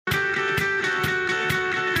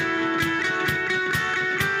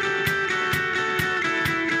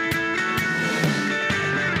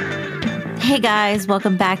Hey guys,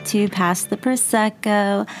 welcome back to Pass the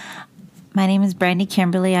Prosecco. My name is Brandy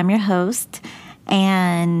Kimberly. I'm your host,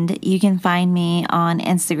 and you can find me on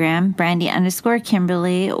Instagram,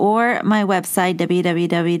 Brandy_Kimberly, or my website,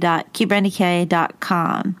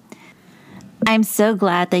 www.cutebrandyk.com. I'm so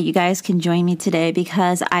glad that you guys can join me today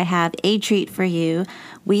because I have a treat for you.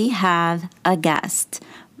 We have a guest.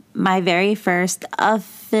 My very first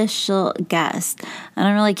official guest. I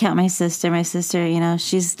don't really count my sister. My sister,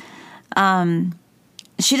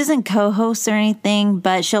 she doesn't co-host or anything,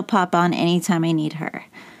 but she'll pop on anytime I need her.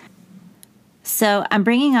 So I'm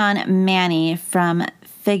bringing on Manny from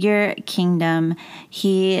Figure Kingdom.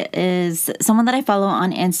 He is someone that I follow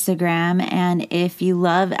on Instagram, and if you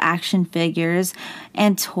love action figures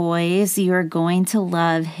and toys, you're going to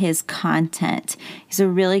love his content. He's a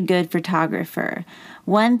really good photographer.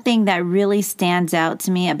 One thing that really stands out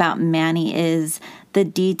to me about Manny is the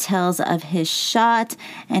details of his shot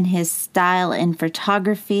and his style in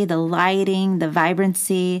photography, the lighting, the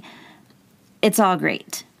vibrancy. It's all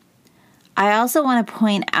great. I also want to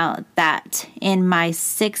point out that in my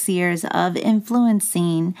 6 years of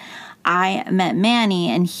influencing, I met Manny,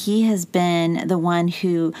 and he has been the one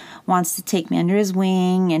who wants to take me under his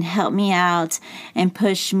wing and help me out and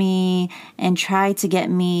push me and try to get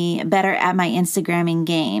me better at my Instagramming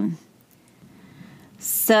game.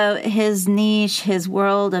 So his niche, his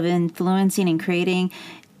world of influencing and creating,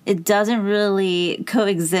 it doesn't really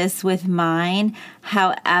coexist with mine.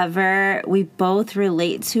 However, we both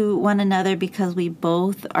relate to one another because we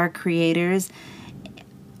both are creators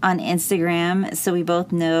on Instagram. So we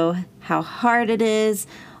both know how hard it is,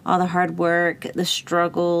 all the hard work, the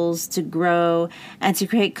struggles to grow and to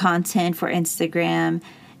create content for Instagram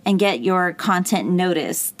and get your content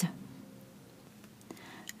noticed.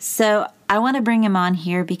 So I want to bring him on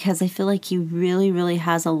here because I feel like he really, really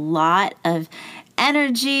has a lot of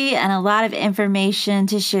energy and a lot of information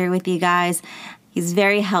to share with you guys. He's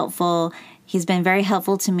very helpful. He's been very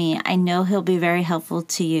helpful to me. I know he'll be very helpful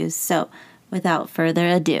to you. So without further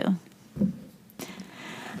ado.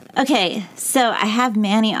 Okay, so I have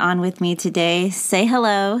Manny on with me today. Say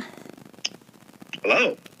hello.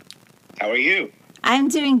 Hello. How are you? I'm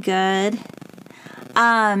doing good.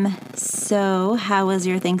 So how was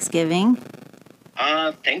your Thanksgiving?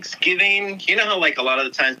 Thanksgiving, you know how like a lot of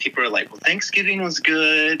the times people are like, well, Thanksgiving was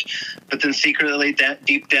good, but then secretly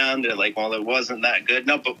deep down they're like, well, it wasn't that good.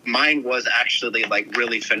 No, but mine was actually like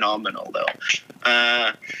really phenomenal though.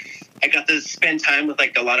 I got to spend time with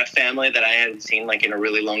like a lot of family that I hadn't seen like in a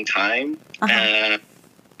really long time. I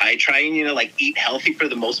try and, like eat healthy for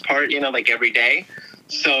the most part, like every day.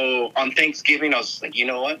 So on Thanksgiving, I was like, you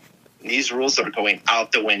know what? These rules are going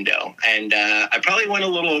out the window. And I probably went a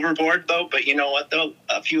little overboard, though. But you know what, though?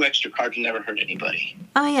 A few extra carbs never hurt anybody.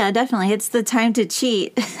 Oh, yeah, definitely. It's the time to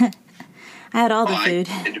cheat. I had all the food.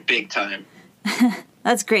 I did big time.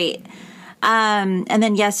 That's great. And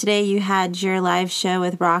then yesterday you had your live show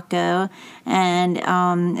with Rocco. And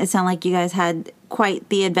it sounded like you guys had quite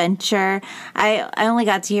the adventure. I only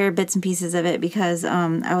got to hear bits and pieces of it because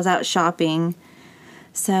I was out shopping.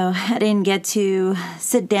 So I didn't get to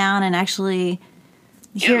sit down and actually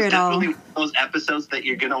hear it all. Definitely those episodes that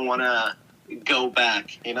you're going to want to go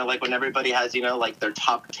back. Like when everybody has, like their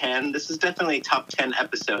top 10. This is definitely top 10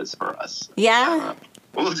 episodes for us. Yeah.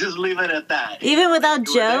 We'll just leave it at that. Even without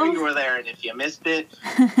Joe? You were there, and if you missed it,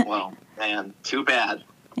 well, man, too bad.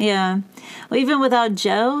 Yeah. Well, even without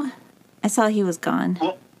Joe, I saw he was gone.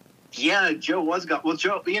 Well, yeah, Joe was gone. Well,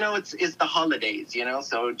 Joe, it's the holidays,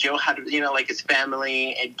 so Joe had, like his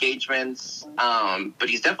family engagements, but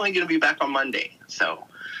he's definitely going to be back on Monday. So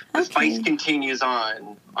the spice continues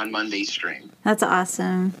on Monday's stream. That's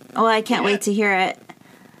awesome. Oh, I can't wait to hear it.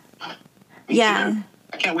 Me too.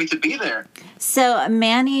 I can't wait to be there. So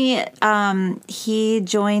Manny, he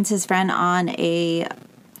joins his friend on a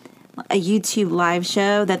YouTube live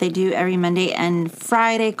show that they do every Monday and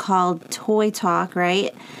Friday called Toy Talk,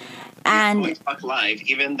 right? And Toy Talk Live,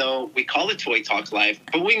 even though we call it Toy Talk Live,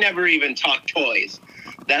 but we never even talk toys.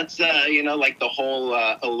 That's, like the whole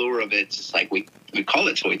allure of it. It's just like we call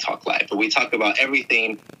it Toy Talk Live, but we talk about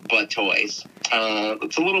everything but toys.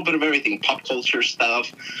 It's a little bit of everything. Pop culture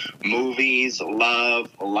stuff, movies, love,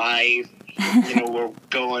 life. We're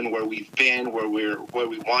going where we've been, where we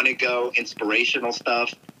want to go, inspirational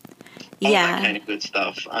stuff. All that kind of good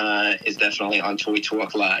stuff is definitely on Toy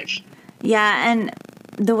Talk Live. Yeah, and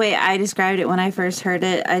the way I described it when I first heard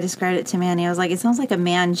it, I described it to Manny. I was like, it sounds like a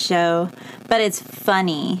man show, but it's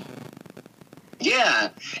funny. Yeah,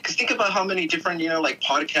 because think about how many different, like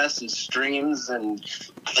podcasts and streams and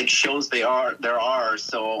like shows there are.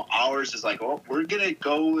 So ours is like, oh, we're gonna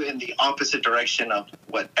go in the opposite direction of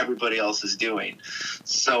what everybody else is doing.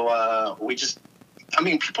 So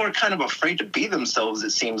people are kind of afraid to be themselves.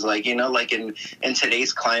 It seems like, like in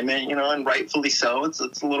today's climate, and rightfully so. It's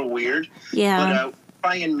a little weird. Yeah. But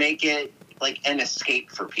try and make it like an escape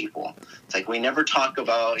for people. It's like we never talk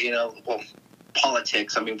about,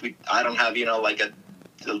 politics. I mean, I don't have, like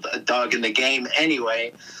a dog in the game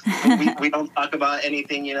anyway. We don't talk about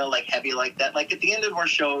anything, like heavy like that. Like at the end of our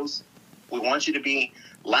shows, we want you to be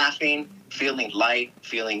laughing, feeling light,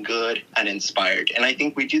 feeling good, and inspired. And I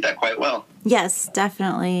think we do that quite well. Yes,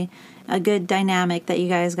 definitely. A good dynamic that you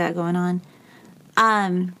guys got going on.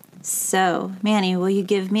 So, Manny, will you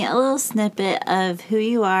give me a little snippet of who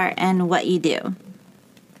you are and what you do?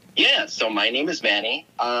 Yeah, so my name is Manny.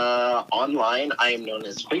 Online, I am known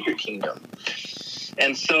as Figure Kingdom.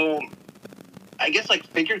 And so I guess like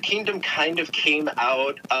Figure Kingdom kind of came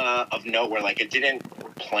out of nowhere. Like it didn't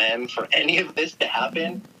plan for any of this to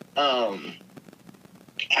happen. It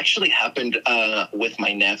actually happened with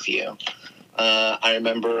my nephew. I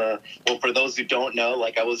remember, well, for those who don't know,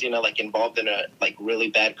 like I was, like involved in a like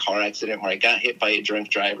really bad car accident where I got hit by a drunk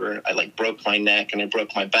driver. I like broke my neck and I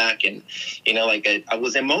broke my back, and like I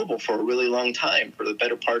was immobile for a really long time, for the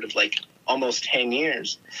better part of like almost 10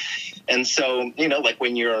 years. And so, like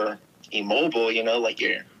when you're immobile, like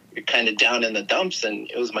you're kind of down in the dumps.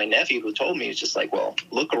 And it was my nephew who told me, it's just like, well,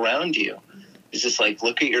 look around you. It's just like,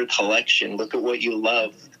 look at your collection, look at what you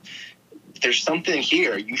love. There's something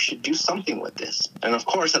here. You should do something with this. And of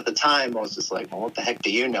course, at the time, I was just like, well, what the heck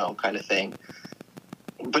do you know, kind of thing.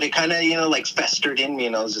 But it kind of, like festered in me,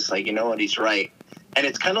 and I was just like, you know what, he's right. And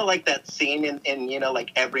it's kind of like that scene in like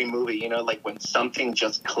every movie, like when something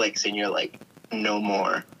just clicks and you're like, no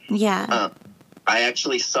more. Yeah. I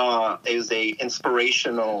actually saw, it was it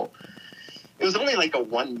was only like a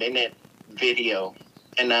 1-minute video.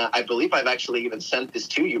 And I believe I've actually even sent this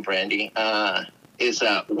to you, Brandy. Is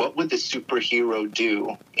what would the superhero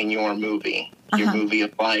do in your movie, your movie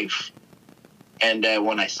of life? And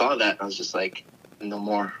when I saw that, I was just like, no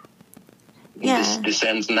more. Yeah. This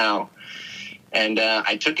ends now. And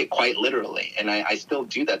I took it quite literally, and I still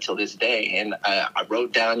do that till this day. And I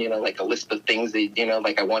wrote down, like a list of things that,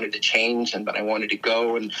 like I wanted to change and that I wanted to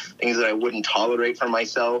go, and things that I wouldn't tolerate for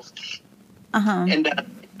myself. And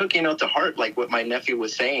took, to heart, like what my nephew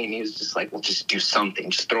was saying. He was just like, well, just do something,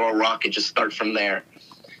 just throw a rock and just start from there.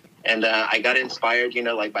 And I got inspired,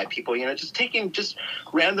 like by people, just taking just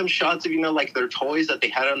random shots of, like their toys that they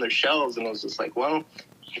had on their shelves. And I was just like, well,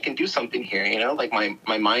 I can do something here, like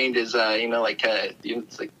my mind is,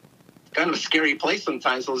 it's like kind of a scary place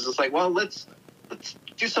sometimes. So I was just like, well, let's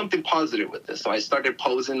do something positive with this. So I started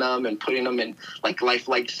posing them and putting them in like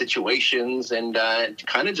lifelike situations, and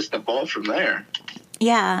kind of just evolved from there.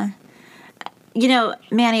 Yeah.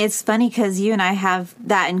 Manny, it's funny because you and I have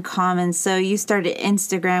that in common. So you started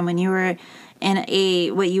Instagram when you were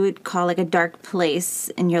in what you would call like a dark place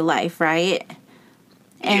in your life, right?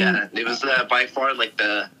 And it was by far like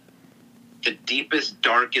the deepest,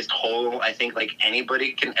 darkest hole I think like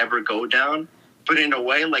anybody can ever go down. But in a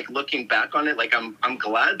way, like looking back on it, like I'm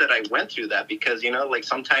glad that I went through that, because, like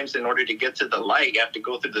sometimes in order to get to the light, you have to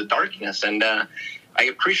go through the darkness. And I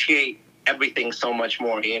appreciate everything so much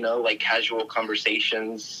more, like casual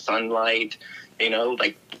conversations, sunlight,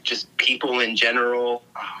 like just people in general.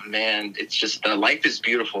 Oh man, it's just life is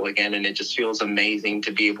beautiful again, and it just feels amazing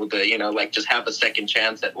to be able to, like just have a second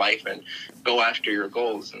chance at life and go after your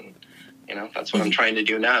goals. And, that's what I'm trying to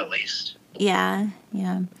do now, at least. Yeah.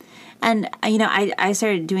 Yeah. And, I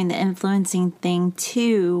started doing the influencing thing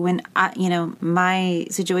too when my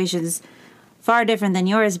situation's far different than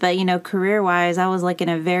yours, but, career-wise, I was like in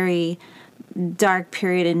a very dark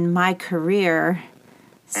period in my career.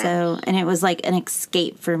 So, and it was like an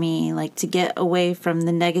escape for me, like to get away from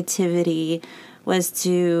the negativity was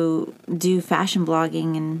to do fashion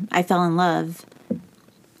blogging, and I fell in love.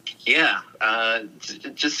 Yeah.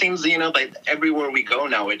 It just seems, like everywhere we go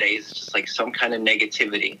nowadays, it's just like some kind of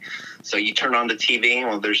negativity. So you turn on the TV,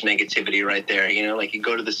 well, there's negativity right there. Like you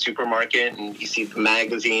go to the supermarket and you see the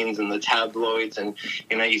magazines and the tabloids, and,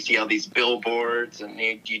 you see all these billboards, and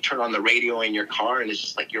you turn on the radio in your car, and it's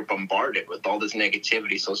just like you're bombarded with all this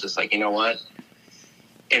negativity. So it's just like, you know what?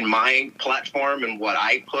 In my platform and what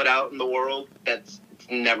I put out in the world, that's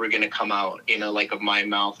never going to come out, like of my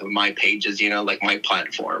mouth, of my pages, like my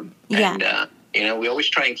platform. Yeah. And, we always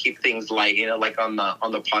try and keep things light, like on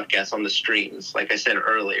the podcast, on the streams, like I said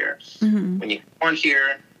earlier. When you come on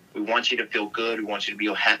here, we want you to feel good. We want you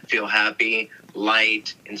to feel happy.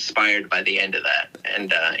 light, inspired by the end of that.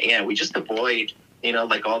 And yeah, we just avoid,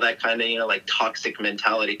 like all that kind of, like toxic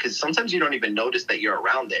mentality, because sometimes you don't even notice that you're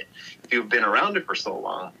around it if you've been around it for so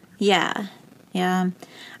long. Yeah. Yeah.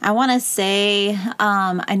 I want to say,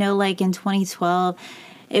 I know like in 2012,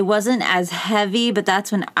 it wasn't as heavy, but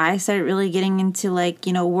that's when I started really getting into like,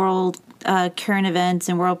 world current events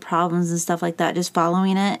and world problems and stuff like that, just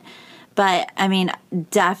following it. But I mean,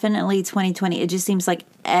 definitely 2020, it just seems like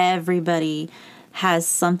everybody has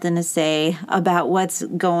something to say about what's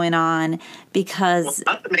going on because...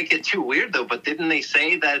 Well, not to make it too weird, though, but didn't they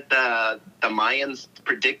say that the Mayans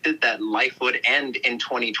predicted that life would end in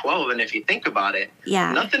 2012? And if you think about it,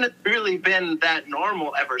 nothing has really been that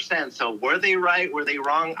normal ever since. So were they right? Were they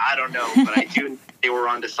wrong? I don't know, but I do they were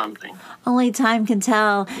onto something. Only time can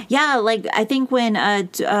tell. Yeah, like I think when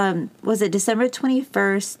was it December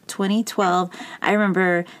 21st, 2012, I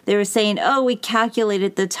remember they were saying, oh, we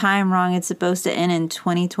calculated the time wrong. It's supposed to end in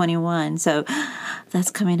 2021. So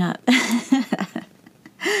that's coming up.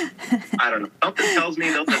 I don't know. Something tells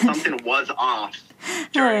me though that something was off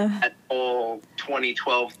during that whole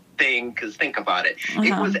 2012 thing. Because think about it,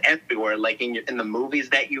 it was everywhere. Like in the movies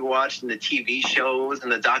that you watched, in the TV shows,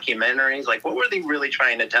 and the documentaries. Like, what were they really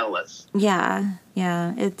trying to tell us? Yeah,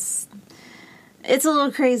 it's a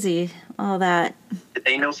little crazy. All that. Did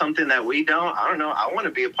they know something that we don't? I don't know. I want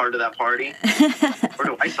to be a part of that party. Where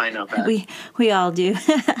do I sign up at? We all do.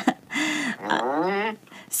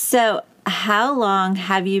 So, how long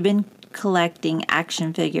have you been collecting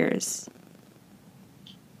action figures?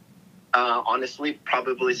 Honestly,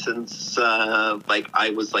 probably since like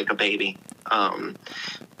I was like a baby.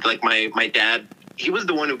 Like my dad, he was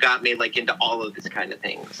the one who got me like into all of this kind of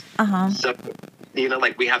things. So,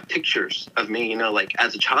 like we have pictures of me, like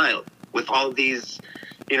as a child with all these,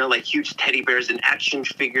 like huge teddy bears and action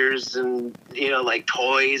figures and, like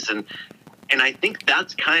toys. And I think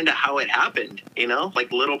that's kind of how it happened,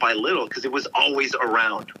 like little by little, because it was always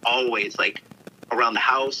around, always like around the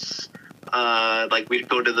house. Like we'd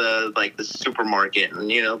go to the supermarket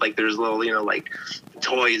and, like there's little, like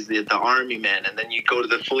toys, the army men. And then you go to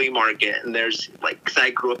the flea market and there's like, cause I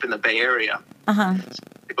grew up in the Bay Area. So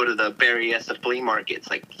I go to the Berryessa flea market. It's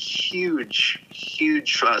like huge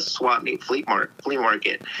swap meet flea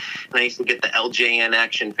market. And I used to get the LJN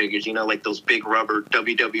action figures, like those big rubber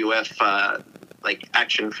WWF, like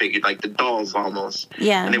action figures, like the dolls almost.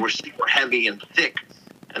 Yeah. And they were super heavy and thick.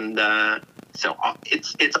 And, so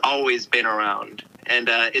it's always been around, and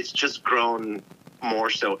it's just grown more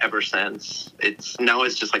so ever since. It's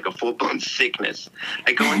just like a full-blown sickness.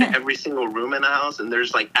 I go into every single room in the house, and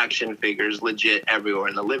there's like action figures legit everywhere,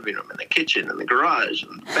 in the living room, in the kitchen, in the garage,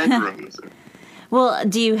 in the bedrooms. Well,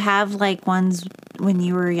 do you have like ones when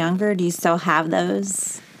you were younger? Do you still have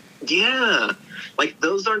those? Yeah, like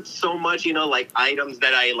those aren't so much, like items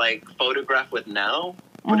that I like photograph with now,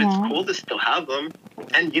 but it's cool to still have them.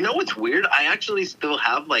 And you know what's weird? I actually still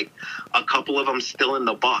have like a couple of them still in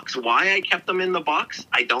the box. Why I kept them in the box,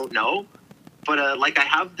 I don't know. But like I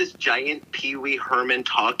have this giant Pee Wee Herman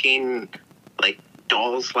talking like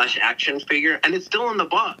doll / action figure, and it's still in the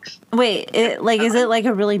box. Wait, is it like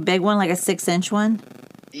a really big one, like a 6-inch one?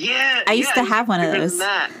 Yeah, I used to have one of those.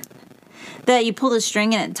 That you pull the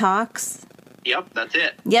string and it talks. Yep, that's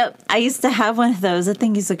it. Yep, I used to have one of those. That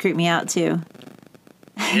thing used to creep me out too.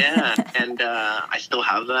 Yeah, and I still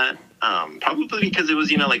have that. Probably because it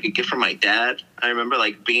was, like a gift from my dad. I remember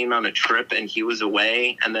like being on a trip and he was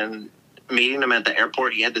away, and then meeting him at the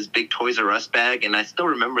airport. He had this big Toys R Us bag, and I still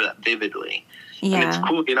remember that vividly. Yeah. And it's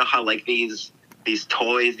cool, how like these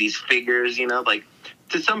toys, these figures, like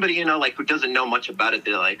to somebody, like who doesn't know much about it,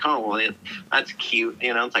 they're like, oh, well, that's cute.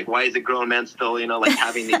 It's like, why is a grown man still, like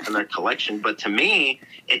having these in their collection? But to me,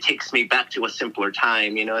 it takes me back to a simpler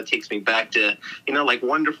time. It takes me back to, like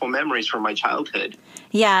wonderful memories from my childhood.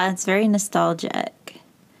 Yeah, it's very nostalgic.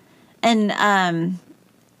 And,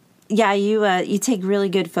 yeah, you take really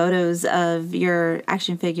good photos of your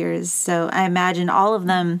action figures. So I imagine all of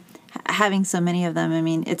them, having so many of them, I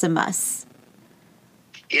mean, it's a must.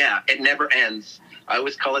 Yeah, it never ends. I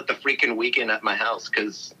always call it the freaking weekend at my house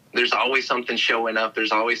because there's always something showing up.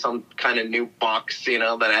 There's always some kind of new box, that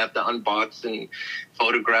I have to unbox and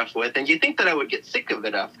photograph with. And you think that I would get sick of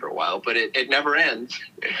it after a while, but it never ends.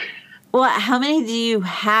 Well, how many do you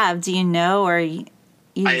have? Do you know, or I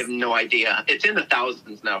have no idea. It's in the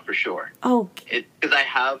thousands now for sure. Oh. Because I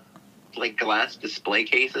have like glass display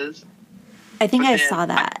cases. I think I saw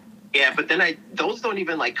that. Yeah, but then those don't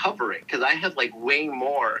even like cover it because I have like way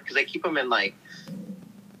more because I keep them in like,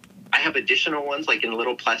 I have additional ones like in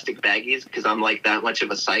little plastic baggies because I'm like that much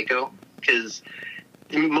of a psycho because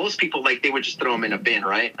I mean, most people, like, they would just throw them in a bin,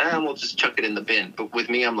 right? And we'll just chuck it in the bin. But with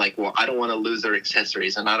me, I'm like, well, I don't want to lose their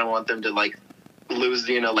accessories, and I don't want them to, like, lose,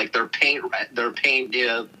 like, their paint,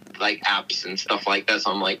 like, apps and stuff like that.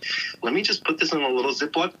 So I'm like, let me just put this in a little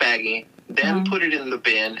Ziploc baggie, then put it in the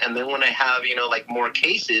bin, and then when I have, like, more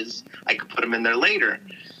cases, I could put them in there later.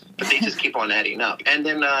 But they just keep on adding up. And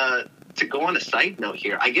then to go on a side note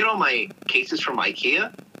here, I get all my cases from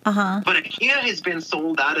IKEA. Uh-huh. But IKEA has been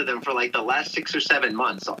sold out of them for like the last 6 or 7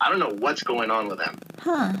 months. So I don't know what's going on with them.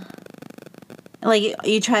 Huh. Like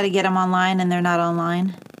you try to get them online and they're not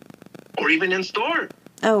online? Or even in store.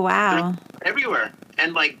 Oh, wow. They're everywhere.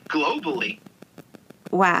 And like globally.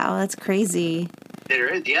 Wow, that's crazy. There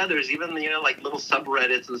is. Yeah, there's even, like little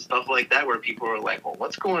subreddits and stuff like that where people are like, well,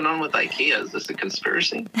 what's going on with IKEA? Is this a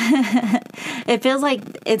conspiracy? It feels like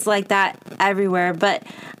it's like that everywhere. But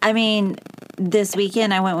I mean, this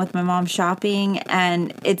weekend I went with my mom shopping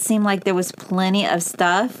and it seemed like there was plenty of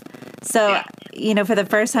stuff. So, for the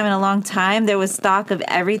first time in a long time, there was stock of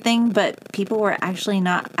everything, but people were actually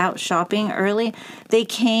not out shopping early. They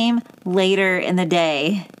came later in the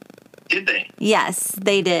day. Did they? Yes,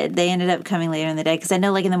 they did. They ended up coming later in the day because I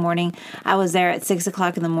know, like in the morning, I was there at 6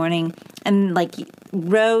 o'clock in the morning, and like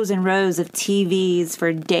rows and rows of TVs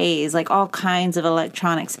for days, like all kinds of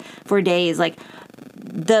electronics for days. Like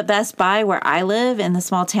the Best Buy where I live in the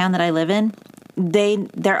small town that I live in,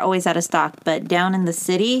 they're always out of stock. But down in the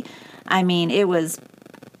city, I mean, it was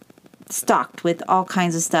stocked with all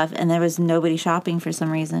kinds of stuff, and there was nobody shopping for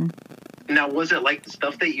some reason. Now, was it like the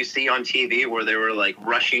stuff that you see on TV where they were like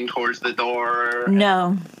rushing towards the door?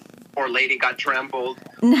 No. Or lady got trampled?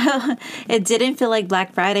 No, it didn't feel like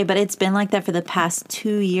Black Friday, but it's been like that for the past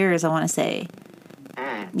 2 years, I want to say.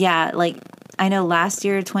 Yeah, like I know last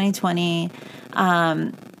year, 2020,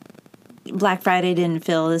 Black Friday didn't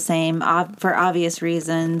feel the same for obvious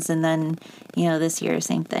reasons. And then, this year,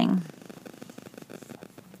 same thing.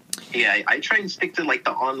 Yeah, I try and stick to like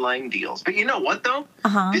the online deals. But you know what though?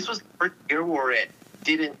 This was the first year where it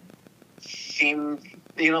didn't seem,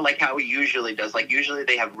 like how it usually does. Like usually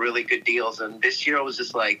they have really good deals, and this year it was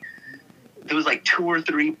just like there was like $2 or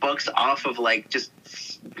 $3 off of like just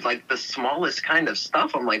like the smallest kind of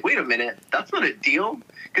stuff. I'm like, wait a minute, that's not a deal,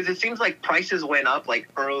 because it seems like prices went up like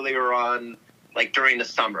earlier on, like during the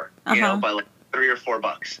summer, by like $3 or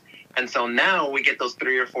 $4. And so now we get those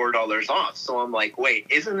 $3 or $4 off. So I'm like, wait,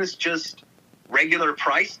 isn't this just regular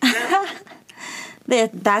price then?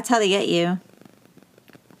 That's how they get you.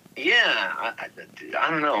 Yeah, I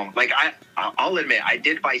don't know. Like, I'll admit, I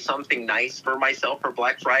did buy something nice for myself for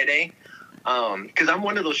Black Friday. Because I'm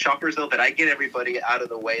one of those shoppers, though, that I get everybody out of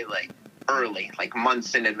the way, like, early, like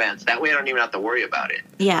months in advance. That way I don't even have to worry about it.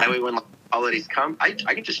 Yeah. That way when holidays come, I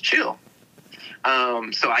can just chill.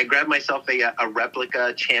 So I grabbed myself a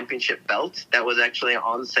replica championship belt that was actually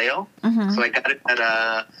on sale. So I got it at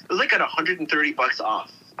it was like at $130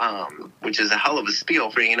 off, which is a hell of a steal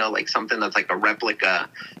for like something that's like a replica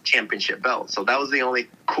championship belt. So that was the only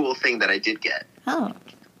cool thing that I did get. Oh,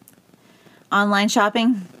 online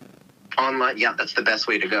shopping. Online, yeah, that's the best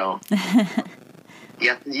way to go.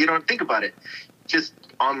 Yeah, you don't think about it. Just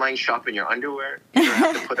online shop in your underwear. You don't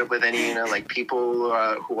have to put up with any, like people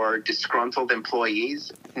who are disgruntled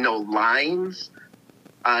employees. No lines,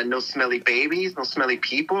 no smelly babies, no smelly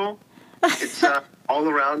people. It's all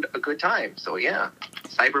around a good time. So yeah,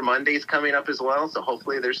 Cyber Monday is coming up as well. So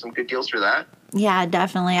hopefully there's some good deals for that. Yeah,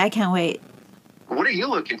 definitely. I can't wait. What are you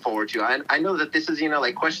looking forward to? I know that this is,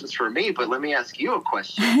 like questions for me, but let me ask you a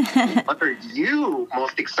question. What are you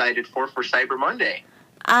most excited for Cyber Monday?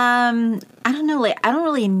 I don't know. Like, I don't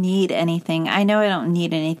really need anything. I know I don't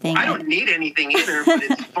need anything. I don't need anything either, but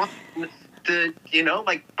it's fun to,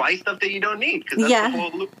 like buy stuff that you don't need, because that's the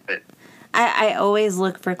whole loop of it. I always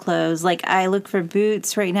look for clothes. Like, I look for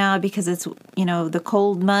boots right now because it's, the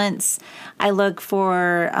cold months. I look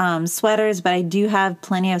for sweaters, but I do have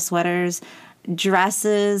plenty of sweaters.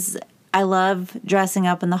 Dresses. I love dressing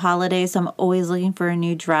up in the holidays, so I'm always looking for a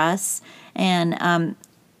new dress. And,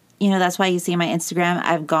 that's why you see my Instagram,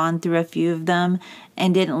 I've gone through a few of them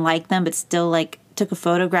and didn't like them, but still, like, took a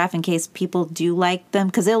photograph in case people do like them,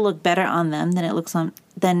 because it'll look better on them than it looks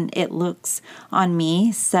on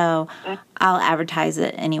me. So I'll advertise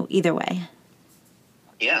it either way.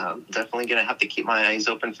 Yeah, I'm definitely going to have to keep my eyes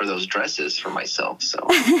open for those dresses for myself. So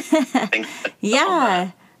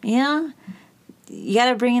Yeah. You got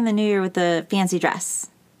to bring in the new year with the fancy dress.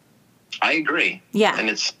 I agree. Yeah. And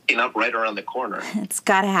it's up right around the corner. It's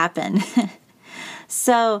got to happen.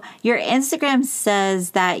 So your Instagram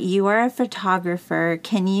says that you are a photographer.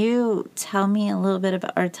 Can you tell me a little bit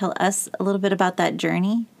about, or tell us a little bit about that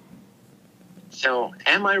journey? So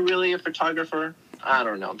am I really a photographer? I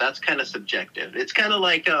don't know. That's kind of subjective. It's kind of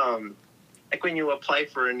like when you apply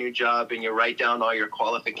for a new job and you write down all your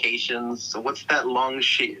qualifications. So what's that long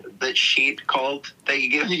sheet called that you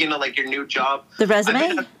give, like your new job? The resume? I've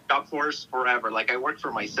been in a job force forever. Like I work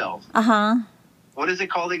for myself. Uh-huh. What is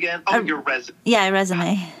it called again? Oh, your resume. Yeah,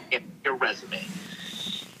 resume. Yeah, your resume.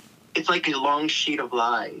 It's like a long sheet of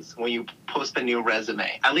lies when you post a new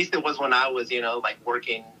resume. At least it was when I was, like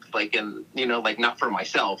working like in, like not for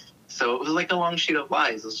myself. So it was like a long sheet of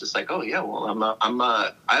lies. It was just like, oh yeah, well,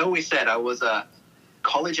 I always said I was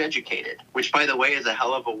college educated, which by the way is a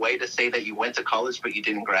hell of a way to say that you went to college but you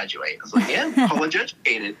didn't graduate. I was like, yeah, college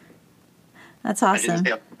educated. That's awesome.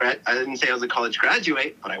 I didn't say I was a college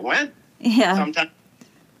graduate, but I went. Yeah. Sometimes.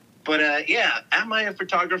 But yeah, am I a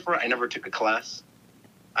photographer? I never took a class.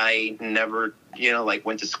 I never,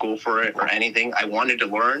 went to school for it or anything. I wanted to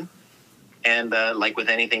learn. And like with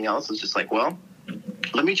anything else, it's just like, well,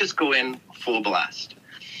 let me just go in full blast.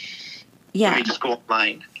 Yeah. Let me just go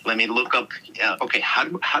online. Let me look up, okay,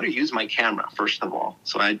 how to use my camera, first of all.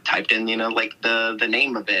 So I typed in, like the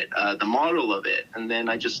name of it, the model of it. And then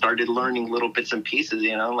I just started learning little bits and pieces,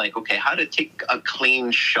 like, okay, how to take a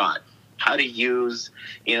clean shot, how to use,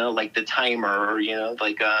 like the timer or,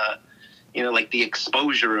 like the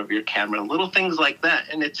exposure of your camera, little things like that.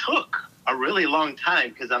 And it took a really long time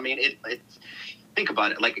because, it's think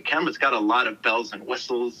about it, like a camera's got a lot of bells and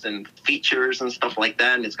whistles and features and stuff like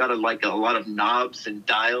that. And it's got a lot of knobs and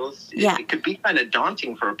dials. Yeah. It could be kind of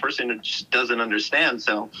daunting for a person who just doesn't understand.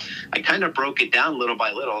 So I kind of broke it down little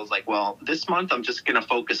by little. I was like, well, this month I'm just going to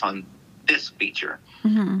focus on this feature.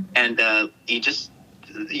 Mm-hmm. And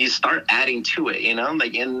you start adding to it, and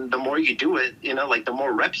the more you do it, the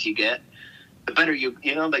more reps you get, the better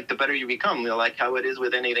the better you become, like how it is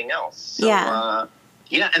with anything else. So, yeah.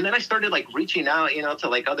 And then I started reaching out,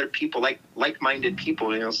 to other people, like-minded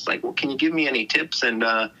people, it's like, well, can you give me any tips? And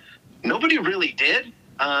nobody really did,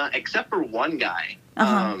 except for one guy.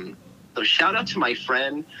 Uh-huh. So shout out to my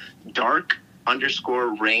friend,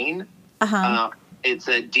 Dark_Reign. Uh-huh. It's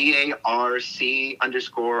a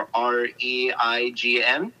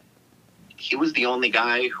DARC_REIGN. He was the only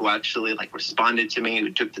guy who actually responded to me,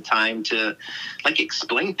 who took the time to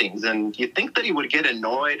explain things. And you'd think that he would get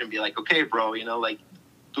annoyed and be like, okay, bro,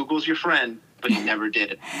 Google's your friend, but he never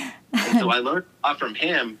did. And so I learned a lot from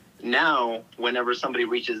him. Now, whenever somebody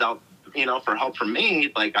reaches out, for help from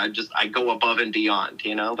me, I go above and beyond,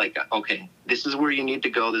 okay, this is where you need to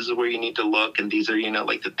go. This is where you need to look. And these are,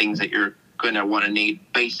 the things that you're going to want to need,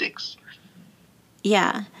 basics.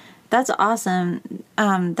 Yeah, that's awesome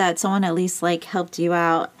that someone at least helped you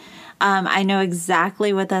out. I know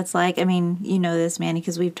exactly what that's like. I mean, you know this, Manny,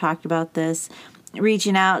 because we've talked about this,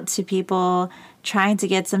 reaching out to people, trying to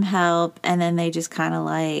get some help, and then they just kind of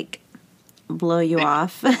blow you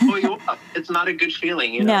off. Blow you off. It's not a good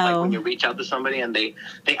feeling, No. When you reach out to somebody and they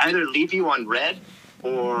either leave you on red,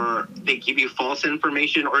 or they give you false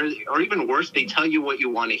information, or even worse, they tell you what you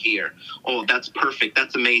want to hear. Oh, that's perfect.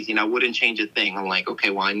 That's amazing. I wouldn't change a thing. I'm like, okay,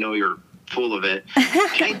 well, I know you're full of it.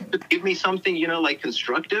 Can you give me something,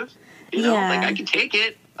 constructive? I can take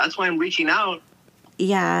it. That's why I'm reaching out.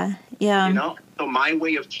 Yeah. Yeah. So my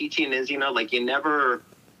way of teaching is, you never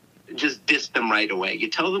just diss them right away. You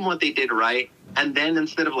tell them what they did right. And then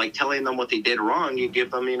instead of telling them what they did wrong, you give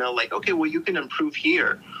them, okay, well, you can improve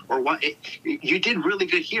here, or you did really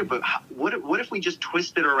good here, but what if we just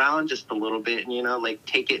twist it around just a little bit and,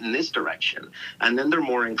 take it in this direction? And then they're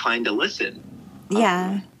more inclined to listen.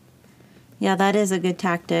 Yeah. Yeah, that is a good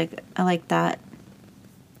tactic. I like that.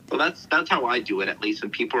 So that's how I do it, at least.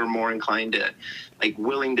 And people are more inclined to,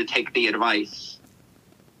 willing to take the advice.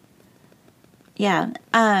 Yeah.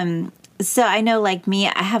 So I know, me,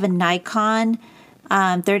 I have a Nikon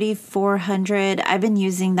 3400. I've been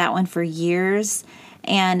using that one for years.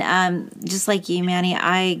 And just like you, Manny,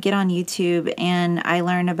 I get on YouTube and I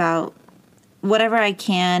learn about whatever I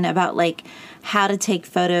can about how to take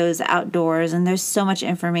photos outdoors. And there's so much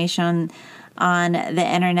information on the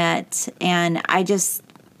internet. And I'm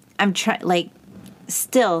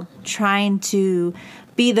still trying to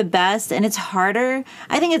be the best. And it's harder.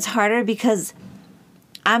 I think it's harder because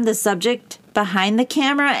I'm the subject behind the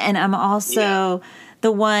camera, and I'm also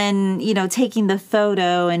the one, taking the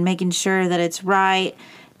photo and making sure that it's right,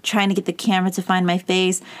 trying to get the camera to find my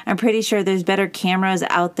face. I'm pretty sure there's better cameras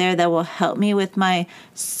out there that will help me with my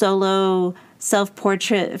solo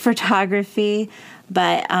self-portrait photography,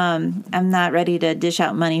 but I'm not ready to dish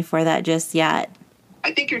out money for that just yet.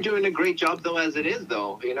 I think you're doing a great job, though, as it is,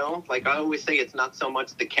 though. I always say, it's not so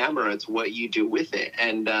much the camera, it's what you do with it.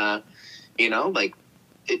 And,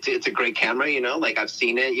 it's a great camera, like I've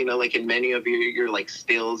seen it, like in many of your like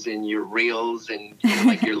stills and your reels and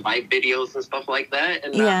like your live videos and stuff like that.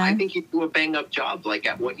 And I think you do a bang up job like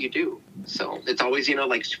at what you do. So it's always,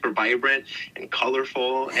 like super vibrant and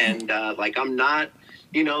colorful. And like I'm not,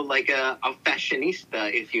 like a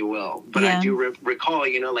fashionista, if you will. But I do recall,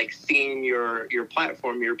 like seeing your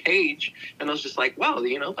platform, your page. And I was just like, wow,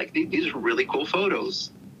 like these are really cool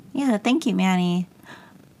photos. Yeah, thank you, Manny.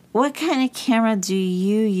 What kind of camera do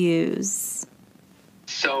you use?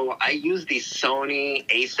 So I use the Sony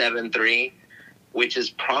a7 III, which is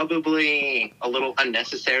probably a little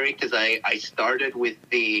unnecessary because I started with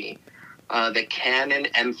the Canon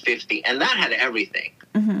M50, and that had everything.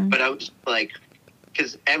 Mm-hmm. But I was like,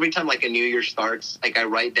 because every time like a new year starts, like I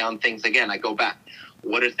write down things again. I go back.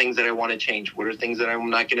 What are things that I want to change? What are things that I'm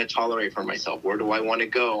not going to tolerate for myself? Where do I want to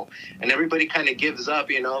go? And everybody kind of gives up,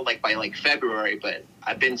 like by like February. But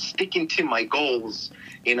I've been sticking to my goals,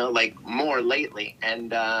 like more lately.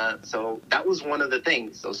 And so that was one of the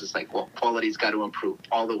things. I was just like, well, quality's got to improve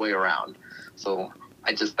all the way around. So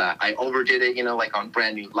I just I overdid it, like on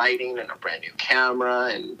brand new lighting and a brand new camera.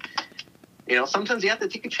 And, sometimes you have to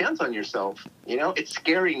take a chance on yourself. It's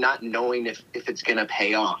scary not knowing if it's going to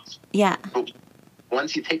pay off. Yeah. But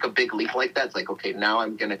once you take a big leap like that, it's like, okay, now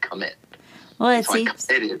I'm going to commit. Well, it seems...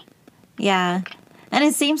 I committed. Yeah. And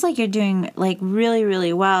it seems like you're doing, like, really,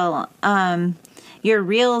 really well. Your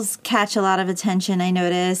reels catch a lot of attention, I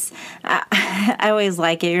notice. I always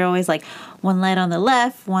like it. You're always like, one light on the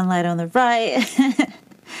left, one light on the right.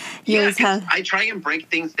 I try and break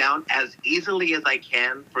things down as easily as I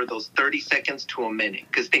can for those 30 seconds to a minute.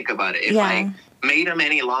 Because think about it. If I made them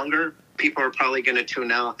any longer, people are probably going to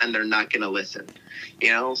tune out and they're not going to listen.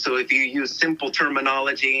 So if you use simple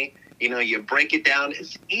terminology, you break it down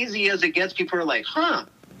as easy as it gets. People are like,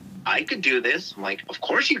 I could do this. I'm like, of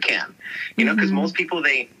course you can, because most people,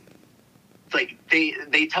 they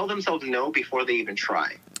tell themselves no before they even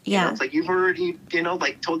try. Yeah. It's like you've already,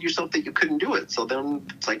 like told yourself that you couldn't do it. So then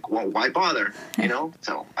it's like, well, why bother?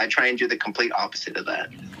 So I try and do the complete opposite of that.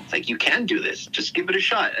 It's like, you can do this. Just give it a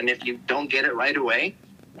shot. And if you don't get it right away,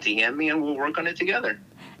 DM me and we'll work on it together.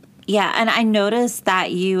 Yeah, and I noticed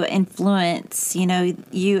that you influence,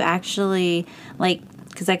 you actually, like,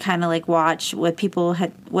 because I kind of, like, watch what people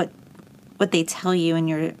had, what they tell you in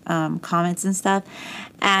your comments and stuff.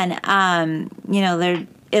 And,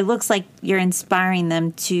 it looks like you're inspiring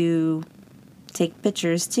them to take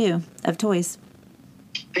pictures, too, of toys.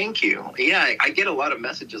 Thank you. Yeah, I get a lot of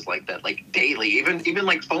messages like that, like, daily, even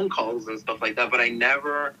like phone calls and stuff like that, but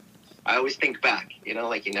I always think back,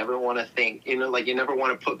 like you never want to think, like you never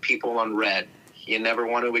want to put people on red. You never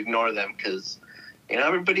want to ignore them because,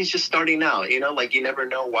 everybody's just starting out, like you never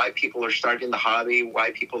know why people are starting the hobby, why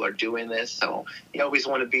people are doing this. So you always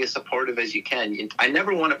want to be as supportive as you can. I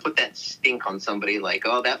never want to put that stink on somebody like,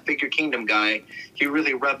 oh, that Figure Kingdom guy, he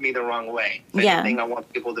really rubbed me the wrong way. If anything, I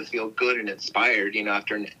want people to feel good and inspired,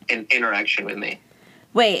 after an interaction with me.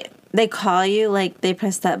 Wait, they call you like they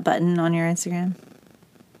press that button on your Instagram?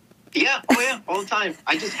 Yeah. Oh, yeah. All the time.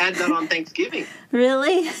 I just had that on Thanksgiving.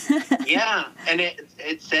 Really? Yeah. And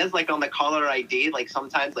it says, like, on the caller ID, like,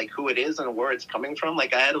 sometimes, like, who it is and where it's coming from.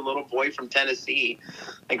 Like, I had a little boy from Tennessee,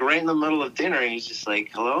 like, right in the middle of dinner. And he's just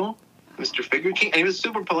like, hello, Mr. Figure Kingdom? And he was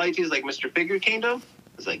super polite. He's like, Mr. Figure Kingdom?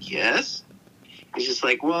 I was like, yes. He's just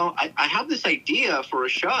like, well, I have this idea for a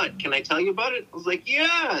shot. Can I tell you about it? I was like,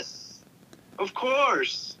 yes, of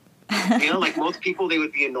course. Like most people, they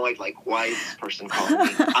would be annoyed, like, why is this person calling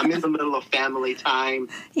me? I'm in the middle of family time.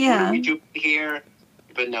 Yeah. What are we doing here?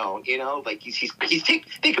 But no, like he's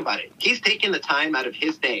think about it. He's taking the time out of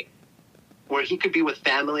his day where he could be with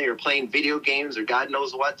family or playing video games or God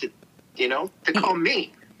knows what to call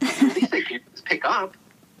me. At least they can just pick up.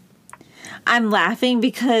 I'm laughing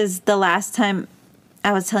because the last time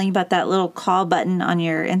I was telling you about that little call button on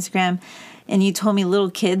your Instagram, and you told me little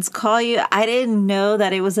kids call you, I didn't know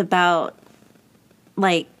that it was about,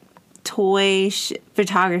 like, toy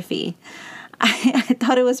photography. I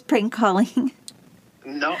thought it was prank calling.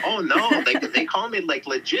 No, oh, no. They call me, like,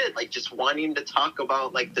 legit, like, just wanting to talk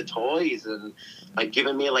about, like, the toys and, like,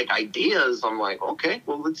 giving me, like, ideas. I'm like, okay,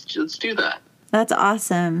 well, let's do that. That's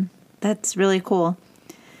awesome. That's really cool.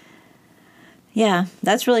 Yeah,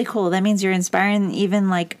 that's really cool. That means you're inspiring even,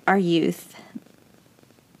 like, our youth.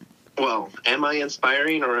 Well, am I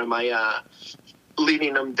inspiring or am I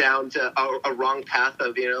leading them down to a wrong path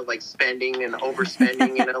of, like spending and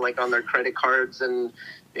overspending, like on their credit cards and,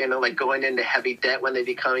 like going into heavy debt when they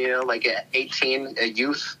become, like at 18, a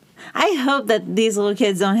youth? I hope that these little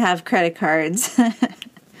kids don't have credit cards.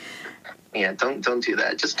 Yeah, don't do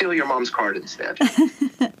that. Just steal your mom's card instead.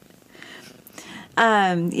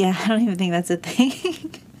 Yeah, I don't even think that's a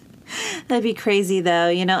thing. That'd be crazy, though.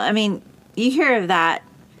 You know, I mean, you hear of that.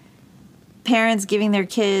 Parents giving their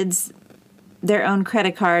kids their own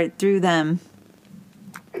credit card through them.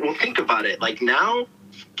 Well, think about it. Like now,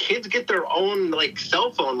 kids get their own like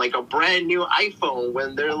cell phone, like a brand new iPhone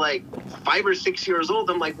when they're like 5 or 6 years old.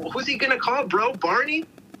 I'm like, well, who's he gonna call, bro? Barney?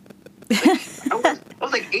 Like, I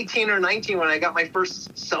was like 18 or 19 when I got my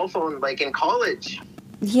first cell phone, like in college.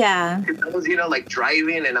 Yeah. I was, like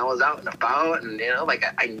driving and I was out and about and, like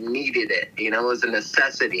I needed it. It was a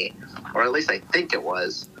necessity, or at least I think it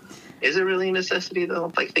was. Is it really a necessity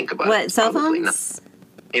though? Like, think about it. What, cell phones? Not.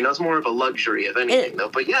 It's more of a luxury, if anything, though.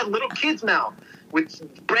 But yeah, little kids now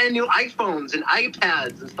with brand new iPhones and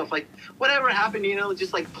iPads and stuff like whatever happened,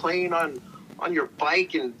 just like playing on your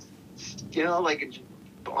bike and, like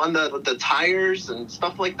on the tires and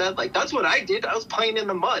stuff like that. Like, that's what I did. I was playing in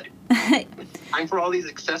the mud. Time for all these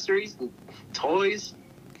accessories and toys.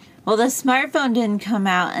 Well, the smartphone didn't come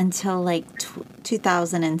out until like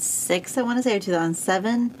 2006, I want to say, or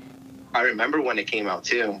 2007. I remember when it came out,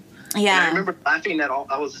 too. Yeah. And I remember laughing at all.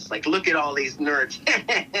 I was just like, look at all these nerds.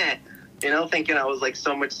 Thinking I was like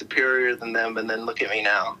so much superior than them. And then look at me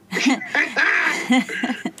now.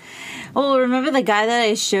 Well, remember the guy that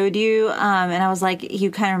I showed you? And I was like,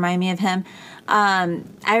 you kind of remind me of him.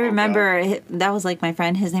 I remember that was like my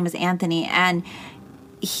friend. His name was Anthony. And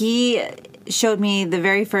he showed me the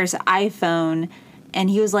very first iPhone. And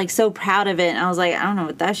he was like so proud of it. And I was like, I don't know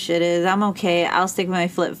what that shit is. I'm okay. I'll stick with my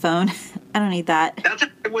flip phone. I don't need that. That's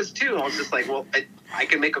what it was too. I was just like, well, I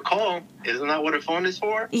can make a call. Isn't that what a phone is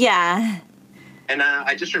for? Yeah. And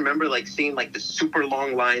I just remember like seeing like the super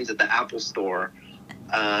long lines at the Apple store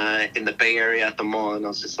in the Bay Area at the mall. And I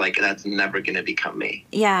was just like, that's never going to become me.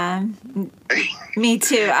 Yeah. Me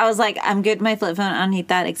too. I was like, I'm good with my flip phone. I don't need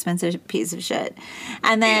that expensive piece of shit.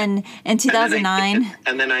 And then in 2009.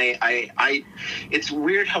 And then I it's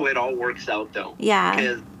weird how it all works out though. Yeah.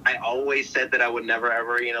 Because I always said that I would never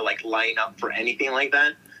ever, like line up for anything like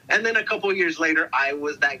that. And then a couple of years later, I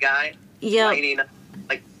was that guy lining up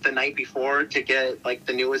like the night before to get like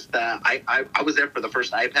the newest. I was there for the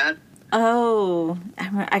first iPad. Oh,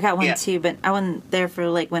 I got one too, but I wasn't there for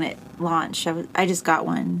like when it launched. I just got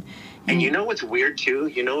one. And you know what's weird too?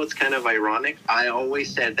 You know what's kind of ironic? I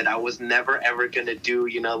always said that I was never ever gonna do,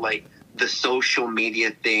 like the social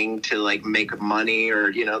media thing to like make money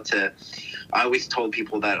or to. I always told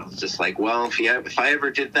people that. I was just like, well, if I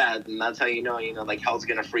ever did that, then that's how like hell's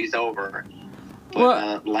gonna freeze over.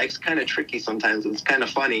 But life's kind of tricky sometimes. It's kind of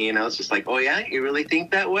funny, It's just like, oh yeah, you really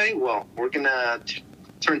think that way? Well, we're gonna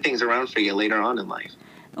turn things around for you later on in life.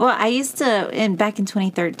 Well, I used to, back in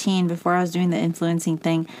 2013, before I was doing the influencing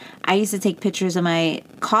thing, I used to take pictures of my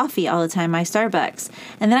coffee all the time, my Starbucks.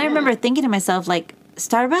 And then I remember thinking to myself, like,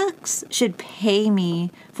 Starbucks should pay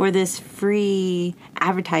me for this free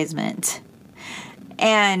advertisement.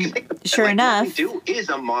 And sure enough, what we do is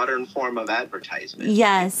a modern form of advertisement.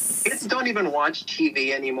 Yes. Kids don't even watch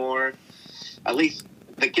TV anymore. At least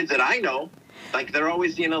the kids that I know. Like, they're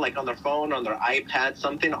always, like on their phone, on their iPad,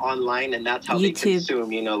 something online, and that's how YouTube. they consume,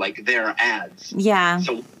 like their ads. Yeah.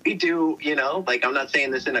 So we do, like, I'm not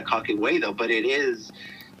saying this in a cocky way, though, but it is,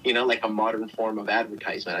 like a modern form of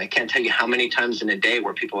advertisement. I can't tell you how many times in a day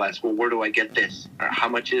where people ask, well, where do I get this? Or how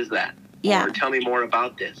much is that? Yeah. Or tell me more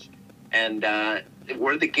about this. And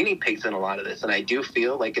we're the guinea pigs in a lot of this. And I do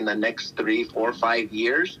feel like in the next 3, 4, 5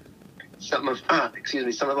 years, some of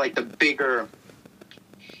like the bigger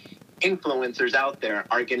influencers out there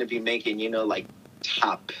are going to be making, like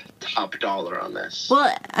top dollar on this.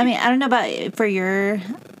 Well, I mean, I don't know about for your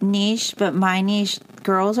niche, but my niche,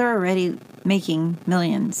 girls are already making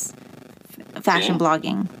millions fashion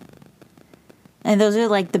blogging. And those are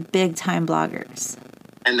like the big time bloggers.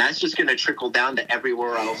 And that's just going to trickle down to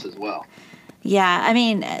everywhere else as well. Yeah, I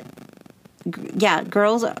mean,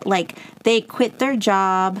 girls, like, they quit their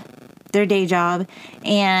day job,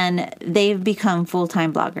 and they've become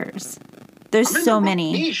full-time bloggers. There's so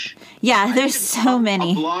many. Niche. Yeah, there's so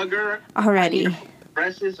many. A blogger already.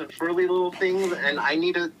 Dresses and frilly little things, and I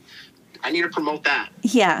need to promote that.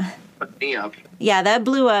 Yeah. Put me up. Yeah, that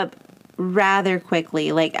blew up rather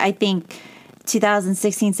quickly. Like, I think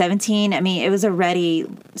 2016, 17, I mean, it was already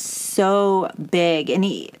so big. And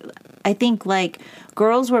I think, like,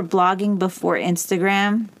 girls were blogging before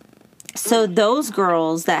Instagram. So those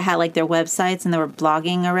girls that had, like, their websites and they were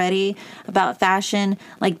blogging already about fashion,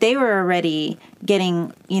 like, they were already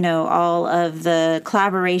getting, all of the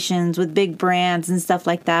collaborations with big brands and stuff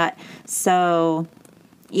like that. So,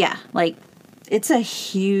 yeah, like, it's a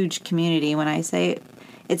huge community. When I say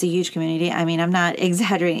it's a huge community, I mean, I'm not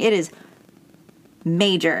exaggerating. It is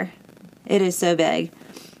major. It is so big.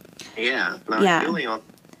 Yeah. No, Yeah. I feel you.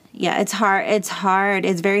 Yeah, it's hard. It's hard.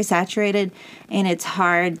 It's very saturated, and it's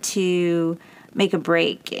hard to make a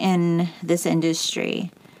break in this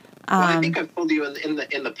industry. Well, I think I've told you in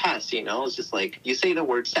the past, you know, it's just like you say the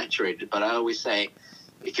word saturated, but I always say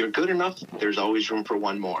if you're good enough, there's always room for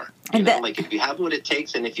one more. You know, like if you have what it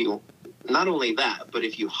takes, and if you not only that, but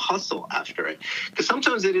if you hustle after it, because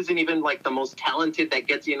sometimes it isn't even like the most talented that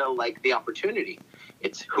gets, you know, like the opportunity.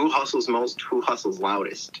 It's who hustles most, who hustles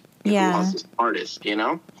loudest, who hustles hardest, you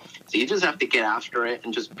know? So you just have to get after it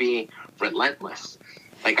and just be relentless.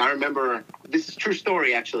 Like I remember, this is a true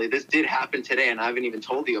story actually. This did happen today and I haven't even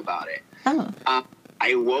told you about it. Oh.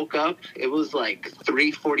 I woke up, it was like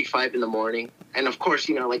 3:45 in the morning. And of course,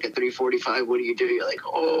 you know, like at 3:45, what do? You're like,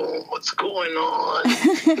 oh, what's going on?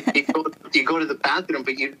 you go to the bathroom,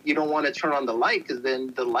 but you don't want to turn on the light because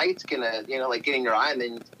then the light's going to, you know, like get in your eye and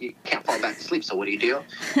then you can't fall back to sleep. So what do? You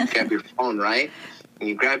grab your phone, right? And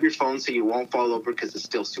you grab your phone so you won't fall over because it's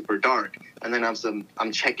still super dark. And then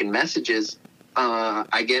I'm checking messages.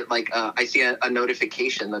 I get I see a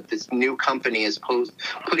notification that this new company is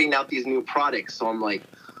putting out these new products. So I'm like,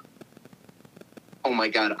 oh my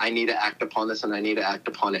God, I need to act upon this and I need to act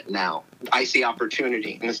upon it now. I see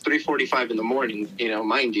opportunity. And it's 3:45 in the morning, you know,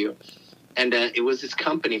 mind you. And it was this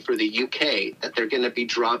company for the UK that they're going to be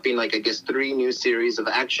dropping, like, I guess, 3 new series of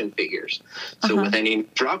action figures. So with any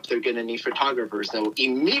drop, they're going to need photographers. So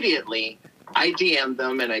immediately I DM'd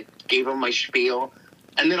them and I gave them my spiel.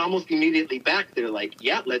 And then almost immediately back, they're like,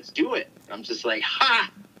 yeah, let's do it. I'm just like,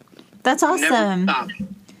 ha! That's awesome. Never stop.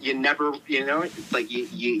 You never, you know, it's like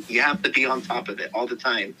you have to be on top of it all the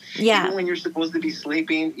time. Yeah. Even when you're supposed to be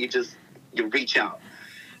sleeping, you reach out,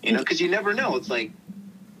 you know, because you never know. It's like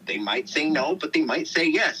they might say no, but they might say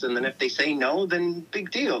yes. And then if they say no, then big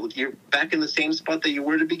deal. You're back in the same spot that you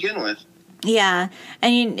were to begin with. Yeah.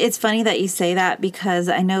 And it's funny that you say that because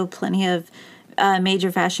I know plenty of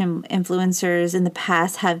major fashion influencers in the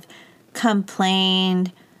past have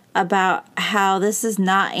complained about how this is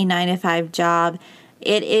not a 9-to-5 job.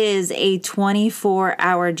 It is a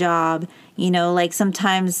 24-hour job. You know, like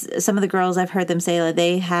sometimes some of the girls I've heard them say that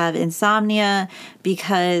they have insomnia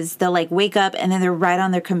because they'll like wake up and then they're right on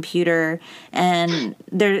their computer and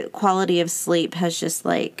their quality of sleep has just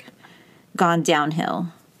like gone downhill.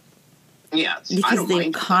 Yeah, because they're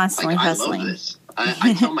constantly hustling. I love this.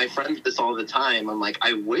 I tell my friends this all the time. I'm like,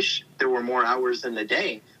 I wish there were more hours in the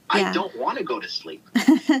day. Yeah. I don't want to go to sleep.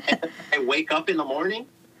 I wake up in the morning.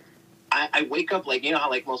 I wake up like, you know how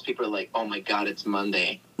like most people are like, oh my God, it's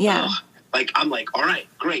Monday. Yeah. Like, I'm like, all right,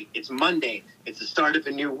 great. It's Monday. It's the start of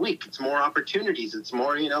a new week. It's more opportunities. It's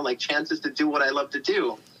more, you know, like chances to do what I love to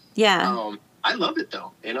do. Yeah. I love it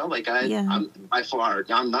though. You know, like I'm by far,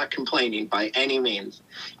 I'm not complaining by any means.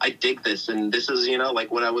 I dig this. And this is, you know,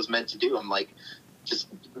 like what I was meant to do. I'm like, just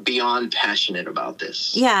beyond passionate about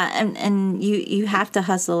this. Yeah. And you have to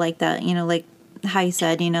hustle like that, you know, like how you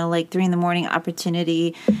said, you know, like 3 a.m.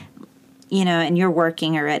 opportunity, you know, and you're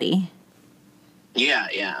working already.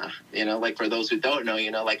 Yeah. You know, like for those who don't know,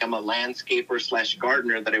 you know, like I'm a landscaper /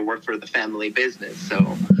 gardener that I work for the family business.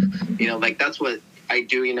 So, you know, like that's what I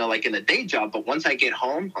do, you know, like in the day job. But once I get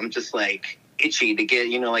home, I'm just like itchy to get,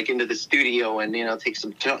 you know, like into the studio and, you know, take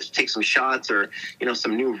some shots or, you know,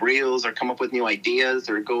 some new reels or come up with new ideas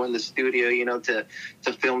or go in the studio, you know, to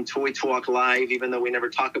film Toy Talk Live, even though we never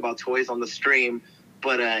talk about toys on the stream.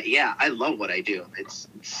 But, yeah, I love what I do. It's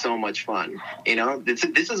so much fun. You know, this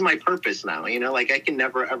is my purpose now. You know, like I can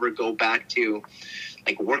never, ever go back to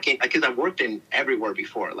like working because I've worked in everywhere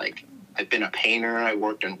before. Like I've been a painter. I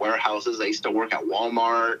worked in warehouses. I used to work at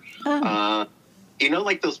Walmart. Oh. You know,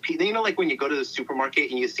 like those, you know, like when you go to the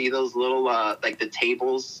supermarket and you see those little, like the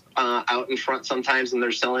tables out in front sometimes and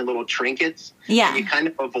they're selling little trinkets. Yeah. And you kind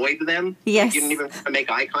of avoid them. Yes. Like you don't even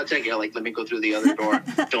make eye contact. You're like, let me go through the other door.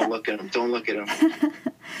 Don't look at them. Don't look at them.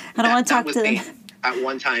 I don't want to talk to them. At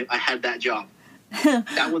one time, I had that job.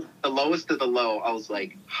 That was the lowest of the low. I was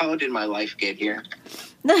like, how did my life get here?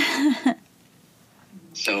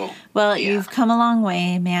 So. Well, yeah. You've come a long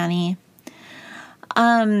way, Manny.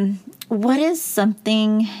 What is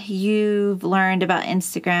something you've learned about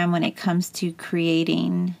Instagram when it comes to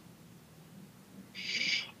creating?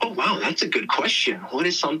 Oh, wow. That's a good question. What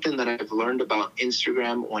is something that I've learned about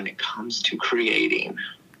Instagram when it comes to creating?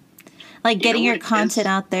 Like getting your content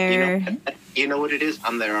out there. You know what it is?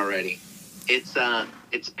 I'm there already. It's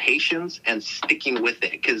patience and sticking with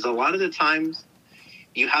it. Because a lot of the times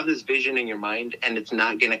you have this vision in your mind and it's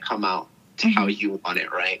not going to come out to how you want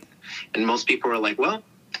it, right? And most people are like, well,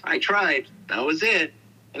 I tried. That was it.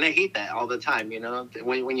 And I hate that all the time, you know?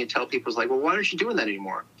 When you tell people, it's like, well, why aren't you doing that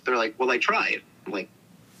anymore? They're like, well, I tried. I'm like,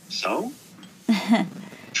 So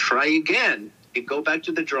try again. You go back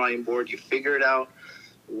to the drawing board. You figure it out.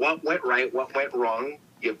 What went right? What went wrong?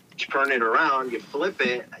 You turn it around. You flip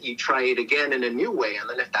it. You try it again in a new way. And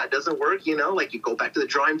then if that doesn't work, you go back to the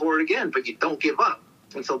drawing board again. But you don't give up.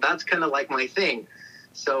 And so that's kind of like my thing.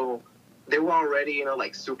 So they were already,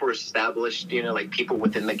 super established, people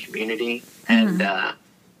within the community. Mm-hmm.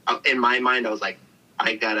 And in my mind, I was like,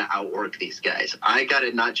 I got to outwork these guys. I got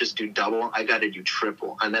to not just do double, I got to do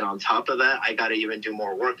triple. And then on top of that, I got to even do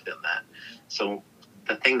more work than that. So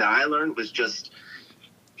the thing that I learned was just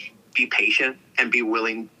be patient and be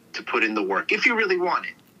willing to put in the work. If you really want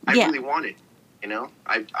it. I really want it.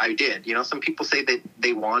 I did. Some people say that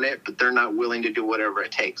they want it, but they're not willing to do whatever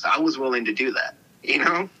it takes. I was willing to do that,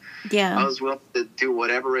 Yeah. I was willing to do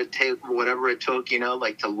whatever it took,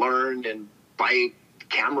 to learn and buy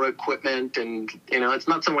camera equipment. And, it's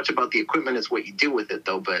not so much about the equipment as what you do with it,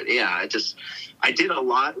 though. But, yeah, I did a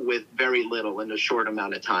lot with very little in a short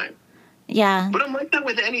amount of time. Yeah. But I'm like that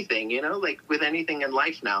with anything, like with anything in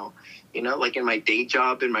life now, like in my day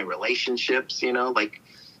job, in my relationships,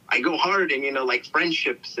 I go hard in,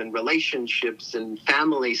 friendships and relationships and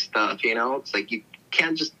family stuff, it's like you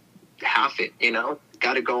can't just half it,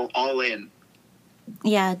 got to go all in.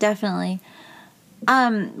 Yeah, definitely.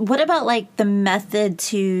 What about the method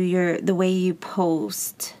to the way you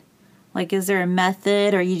post? Is there a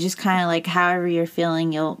method, or you just kind of however you're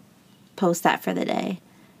feeling, you'll post that for the day?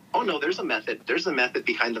 Oh no, there's a method. There's a method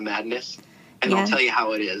behind the madness, and I'll tell you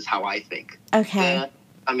how it is, how I think. Okay.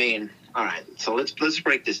 All right. So let's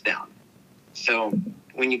break this down. So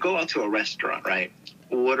when you go out to a restaurant, right?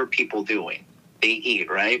 What are people doing? They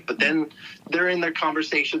eat, right? But then they're in their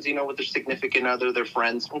conversations, with their significant other, their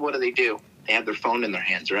friends. Well, what do? They have their phone in their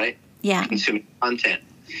hands, right? Yeah. Consuming content.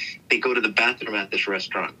 They go to the bathroom at this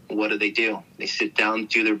restaurant. What do? They sit down,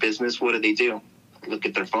 do their business. What do? Look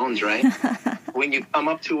at their phones, right? When you come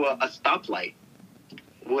up to a stoplight,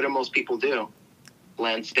 what do most people do?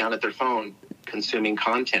 Glance down at their phone, consuming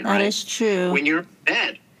content, right? That is true. When you're in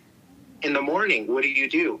bed in the morning, what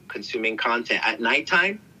do? Consuming content. At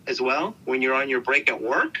nighttime as well, when you're on your break at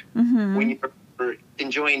work, mm-hmm. when you're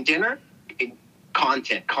enjoying dinner,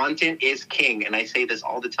 content. Content is king, and I say this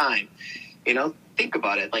all the time. Think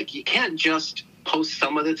about it. You can't just post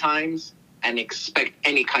some of the times and expect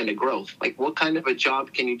any kind of growth. What kind of a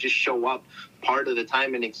job can you just show up part of the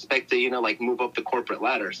time and expect to, move up the corporate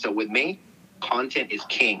ladder? So with me, content is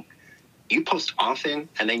king. You post often,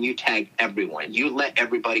 and then you tag everyone. You let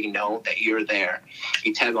everybody know that you're there.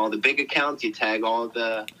 You tag all the big accounts. You tag all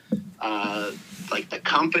the, the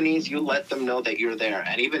companies. You let them know that you're there.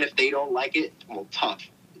 And even if they don't like it, well, tough.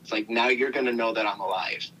 It's now you're going to know that I'm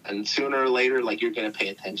alive. And sooner or later, you're going to pay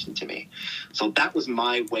attention to me. So that was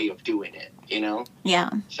my way of doing it, Yeah.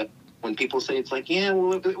 So when people say it's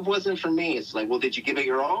it wasn't for me. It's well, did you give it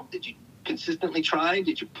your all? Did you consistently try?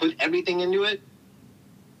 Did you put everything into it?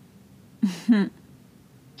 So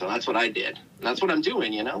that's what I did. And that's what I'm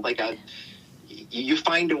doing, you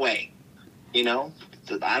find a way,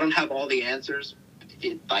 I don't have all the answers.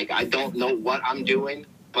 I don't know what I'm doing,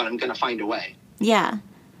 but I'm going to find a way. Yeah.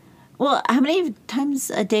 Well, how many times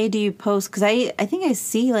a day do you post? Because I think I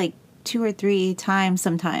see 2 or 3 times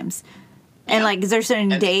sometimes. And is there certain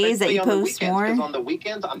days that you post more? Because on the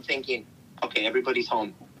weekends, I'm thinking, okay, everybody's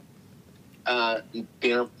home.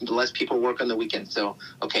 Less people work on the weekends. So,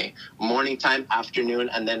 okay, morning time, afternoon,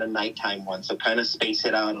 and then a nighttime one. So kind of space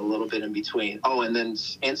it out a little bit in between. Oh, and then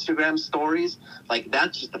Instagram stories,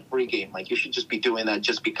 that's just a free game. You should just be doing that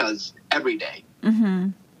just because every day. Mm-hmm.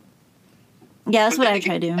 Yeah, that's what I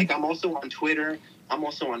try to do. I'm also on Twitter. I'm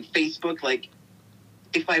also on Facebook.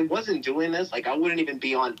 If I wasn't doing this, I wouldn't even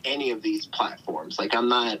be on any of these platforms. I'm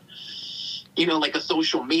not, a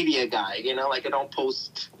social media guy, I don't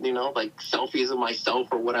post, selfies of myself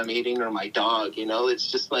or what I'm eating or my dog,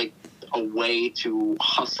 it's just a way to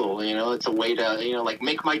hustle, it's a way to,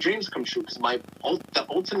 make my dreams come true. Because the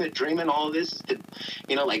ultimate dream in all of this is to,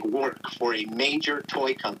 work for a major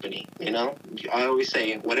toy company, I always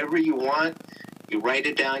say, whatever you want, you write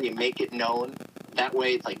it down, you make it known. That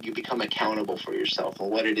way, it's you become accountable for yourself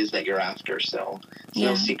and what it is that you're after. So it's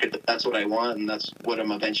no secret that that's what I want, and that's what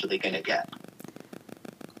I'm eventually going to get.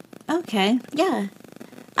 Okay, yeah.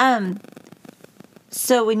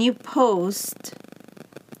 So when you post,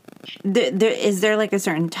 is there a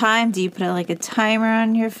certain time? Do you put a timer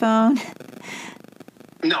on your phone?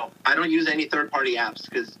 No, I don't use any third-party apps,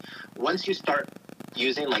 because once you start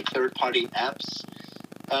using third-party apps,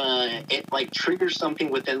 it triggers something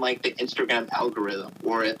within the Instagram algorithm,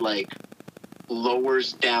 or it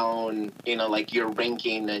lowers down, like your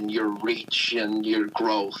ranking and your reach and your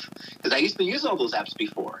growth. Because I used to use all those apps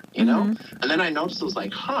before, and then I noticed, I was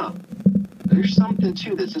like, there's something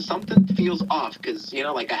to this. Something feels off because,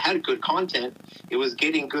 like I had good content. It was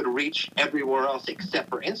getting good reach everywhere else except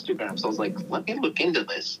for Instagram. So I was like, let me look into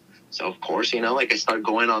this. So, of course, like I started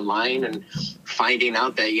going online and finding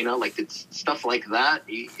out that, like it's stuff like that.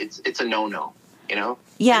 It's a no-no,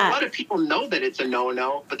 Yeah. And a lot of people know that it's a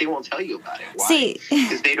no-no, but they won't tell you about it. Why? See.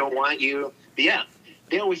 Because they don't want you. But yeah.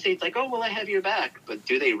 They always say it's like, oh, well, I have your back. But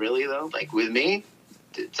do they really, though? Like with me,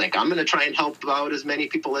 it's like I'm going to try and help out as many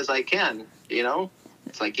people as I can,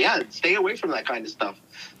 It's like, yeah, stay away from that kind of stuff.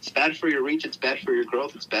 It's bad for your reach. It's bad for your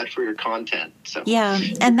growth. It's bad for your content. So yeah,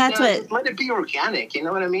 and that's just let it be organic. You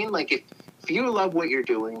know what I mean? Like if you love what you're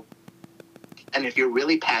doing and if you're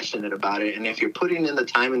really passionate about it and if you're putting in the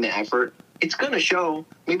time and the effort, it's going to show.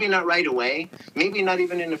 Maybe not right away. Maybe not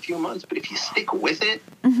even in a few months. But if you stick with it,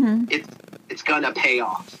 it's going to pay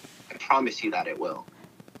off. I promise you that it will.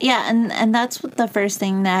 Yeah, and that's what the first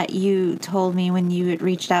thing that you told me when you had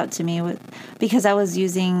reached out to me, because I was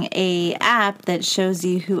using a app that shows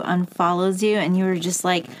you who unfollows you, and you were just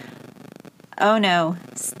like, oh no,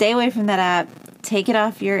 stay away from that app, take it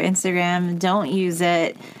off your Instagram, don't use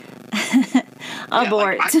it,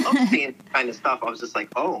 abort. Like, I love seeing kind of stuff. I was just like,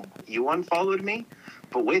 oh, you unfollowed me?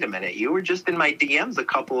 But wait a minute, you were just in my DMs a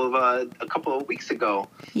couple of weeks ago.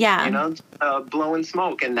 Yeah. Blowing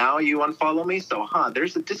smoke, and now you unfollow me. So,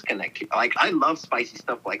 there's a disconnect here. Like, I love spicy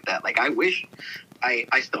stuff like that. Like, I wish I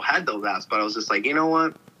still had those apps, but I was just like, you know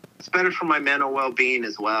what? It's better for my mental well-being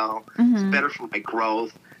as well. It's better for my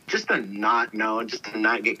growth. Just to not know, just to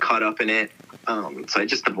not get caught up in it. So I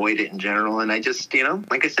just avoid it in general, and I just,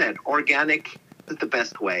 like I said, organic is the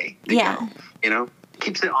best way to go.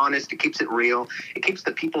 Keeps it honest, it keeps it real, it keeps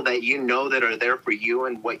the people that that are there for you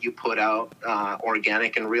and what you put out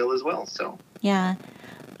organic and real as well. So yeah.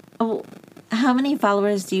 Oh, how many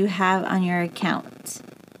followers do you have on your account?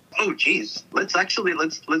 Oh geez, let's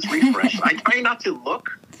refresh. I try not to look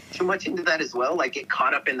too much into that as well, like get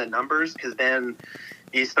caught up in the numbers, because then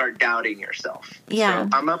you start doubting yourself. Yeah.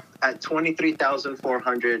 So I'm up at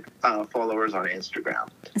 23,400 followers on Instagram.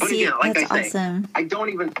 But See, again, like that's I say, awesome. I don't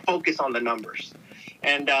even focus on the numbers.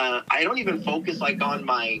 And I don't even focus on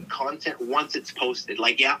my content once it's posted.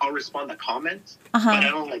 Like, yeah, I'll respond to comments, but I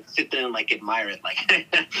don't sit there and admire it. Like,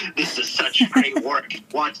 this is such great work.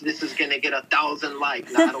 Watch, this is gonna get 1,000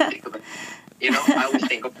 likes. No, I don't think of it. I always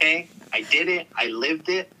think, okay, I did it, I lived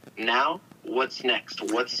it. Now, what's next?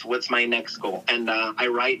 What's my next goal? And I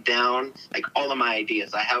write down all of my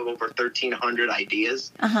ideas. I have over 1,300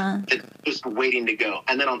 ideas that just waiting to go.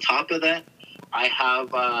 And then on top of that, I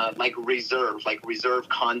have reserve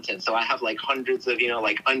content. So I have hundreds of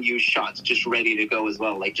unused shots just ready to go as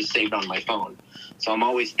well, just saved on my phone. So I'm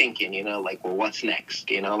always thinking, well, what's next?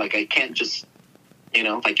 I can't just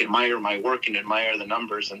admire my work and admire the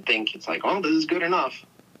numbers and think it's oh, this is good enough.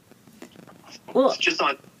 Well, it's just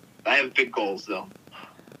I have big goals though.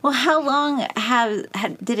 Well, how long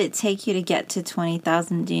did it take you to get to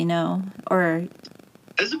 20,000? Do you know? Or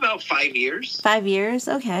it's about 5 years. 5 years?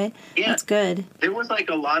 Okay. Yeah. That's good. There was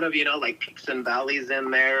a lot of, peaks and valleys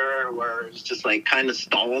in there where it's just kind of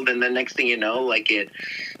stalled. And then next thing you know, it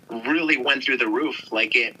really went through the roof.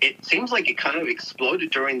 It seems like it kind of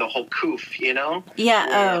exploded during the whole coof, Yeah.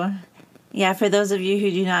 Oh, yeah. For those of you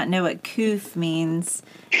who do not know what coof means,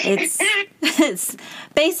 it's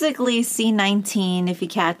basically C19 if you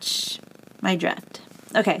catch my drift.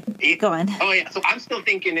 Okay, go on. Oh, yeah. So I'm still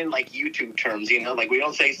thinking in YouTube terms, we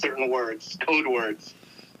don't say certain words, code words.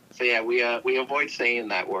 So, yeah, we avoid saying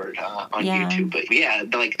that word on YouTube. But, yeah,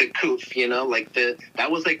 the coof,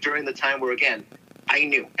 that was during the time where, again, I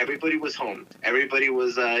knew everybody was home. Everybody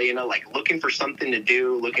was, looking for something to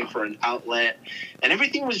do, looking for an outlet. And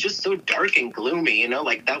everything was just so dark and gloomy,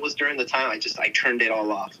 that was during the time I turned it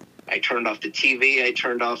all off. I turned off the TV. I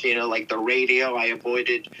turned off, the radio. I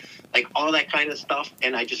avoided all that kind of stuff.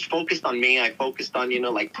 And I just focused on me. I focused on,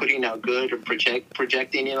 putting out good or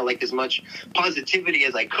projecting, as much positivity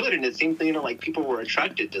as I could. And it seemed, people were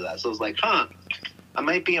attracted to that. So I was like, I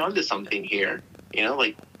might be onto something here.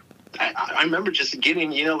 I remember just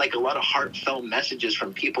getting, a lot of heartfelt messages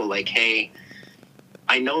from people hey,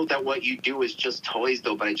 I know that what you do is just toys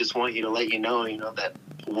though, but I just want you to let you know, that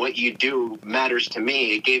what you do matters to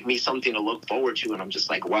me. It gave me something to look forward to. And I'm just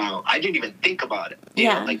wow, I didn't even think about it. You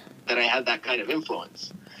know, that I had that kind of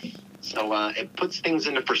influence. So it puts things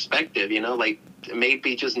into perspective, it may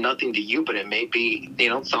be just nothing to you, but it may be,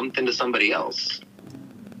 something to somebody else.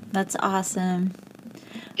 That's awesome.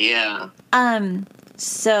 Yeah.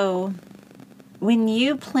 So when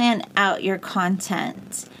you plan out your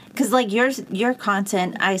content, because like your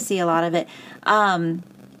content, I see a lot of it.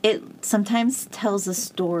 It sometimes tells a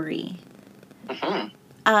story. Mm-hmm.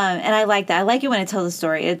 And I like that. I like it when it tells a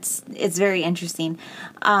story. It's very interesting.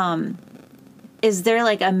 Is there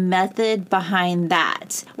like a method behind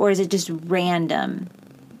that, or is it just random?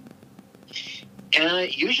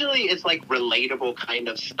 Usually it's like relatable kind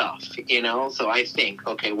of stuff, you know? So I think,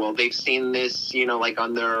 okay, well, they've seen this, you know, like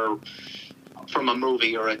from a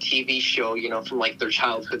movie or a TV show, you know, from like their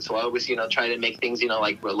childhood. So I always, you know, try to make things, you know,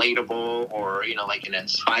 like relatable or, you know, like an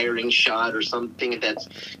inspiring shot or something because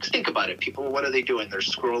think about it. People, what are they doing? They're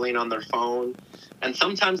scrolling on their phone. And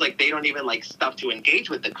sometimes like they don't even like stop to engage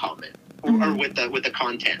with the comment or with the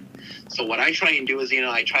content. So what I try and do is, you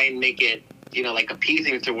know, I try and make it, you know, like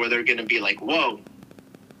appeasing to where they're going to be like, whoa,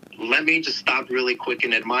 let me just stop really quick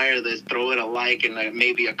and admire this, throw it a like and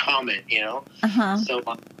maybe a comment, you know? So,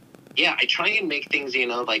 yeah, I try and make things, you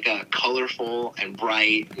know, like colorful and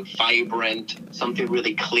bright and vibrant, something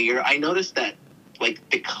really clear. I noticed that, like,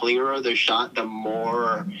 the clearer the shot, the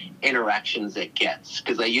more interactions it gets.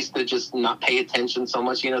 Because I used to just not pay attention so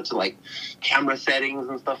much, you know, to, like, camera settings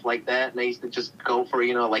and stuff like that. And I used to just go for,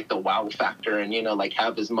 you know, like, the wow factor and, you know, like,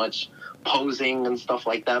 have as much posing and stuff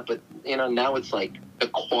like that. But, you know, now it's, like, the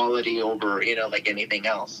quality over, you know, like anything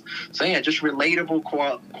else. So, yeah, just relatable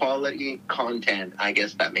quality content. I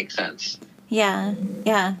guess that makes sense. Yeah,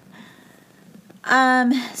 yeah.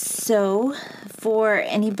 So for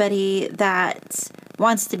anybody that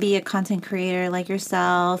wants to be a content creator like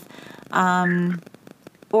yourself,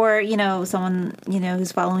 or, you know, someone, you know,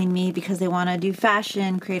 who's following me because they want to do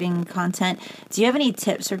fashion, creating content, do you have any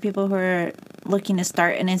tips for people who are looking to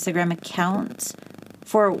start an Instagram account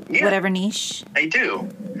for whatever niche? I do.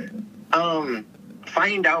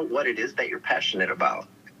 Find out what it is that you're passionate about.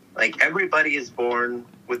 Like, everybody is born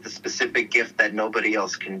with a specific gift that nobody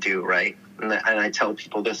else can do, right? And I tell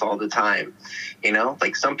people this all the time, you know?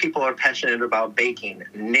 Like, some people are passionate about baking,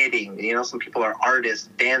 knitting, you know? Some people are artists,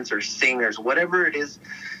 dancers, singers, whatever it is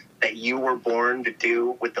that you were born to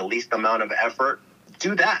do with the least amount of effort,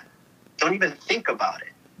 do that. Don't even think about it.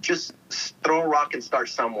 Just throw a rock and start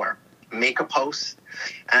somewhere. Make a post.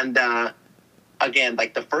 And, again,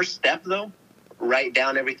 like, the first step, though, write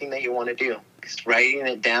down everything that you want to do. Because writing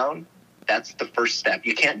it down, that's the first step.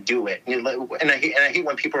 You can't do it. And I hate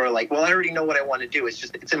when people are like, well, I already know what I want to do.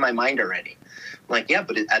 It's in my mind already. I'm like, yeah,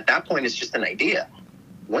 but at that point, it's just an idea.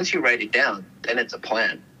 Once you write it down, then it's a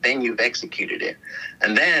plan. Then you've executed it.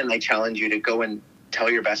 And then I challenge you to go and tell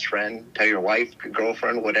your best friend, tell your wife, your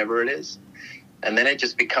girlfriend, whatever it is. And then it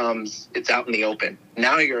just becomes, it's out in the open.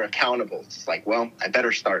 Now you're accountable. It's like, well, I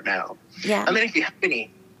better start now. Yeah. I mean, if you have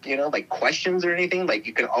any, you know, like questions or anything, like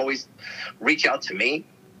you can always reach out to me.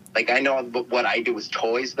 Like, I know what I do is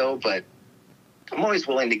toys though, but I'm always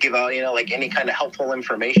willing to give out, you know, like any kind of helpful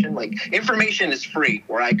information. Like, information is free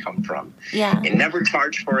where I come from. Yeah. You never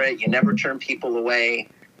charge for it. You never turn people away.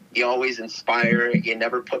 You always inspire. You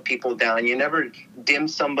never put people down. You never dim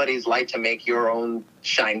somebody's light to make your own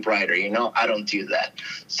shine brighter. You know, I don't do that.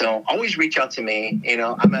 So always reach out to me. You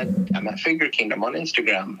know, I'm at Figure Kingdom on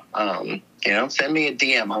Instagram. You know, send me a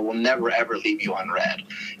DM. I will never, ever leave you unread.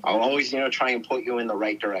 I'll always, you know, try and put you in the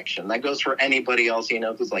right direction. That goes for anybody else, you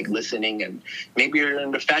know, who's like listening, and maybe you're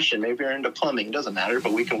into fashion, maybe you're into plumbing. It doesn't matter,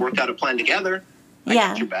 but we can work out a plan together. I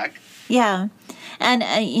got your back. Yeah. And,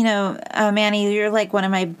 you know, Manny, you're like one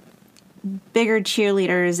of my bigger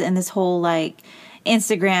cheerleaders in this whole like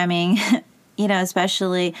Instagramming, you know,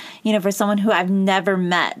 especially, you know, for someone who I've never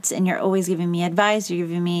met, and you're always giving me advice. You're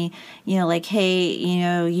giving me, you know, like, hey, you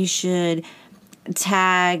know, you should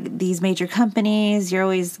tag these major companies. You're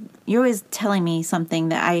always telling me something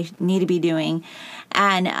that I need to be doing.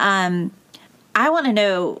 And I want to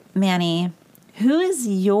know, Manny, who is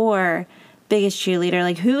your biggest cheerleader?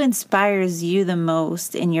 Like, who inspires you the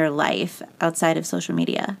most in your life outside of social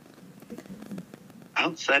media?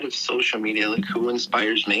 Outside of social media, like, who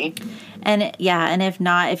inspires me? And yeah, and if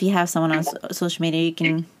not, if you have someone on social media, you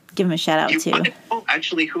can give them a shout out too. Oh,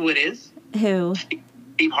 actually, who it is? Who?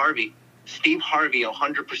 Steve Harvey. Steve Harvey,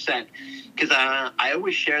 100%. Because I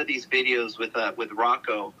always share these videos with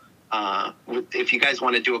Rocco. If you guys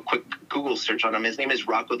want to do a quick Google search on him, his name is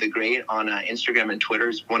Rocco the Great on Instagram and Twitter.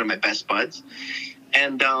 He's one of my best buds.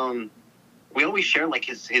 And we always share like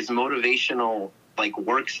his motivational like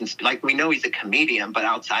works, and like, we know he's a comedian, but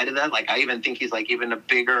outside of that, like, I even think he's like even a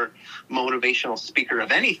bigger motivational speaker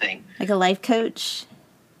of anything. Like a life coach?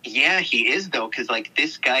 Yeah, he is though, because like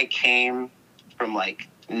this guy came from like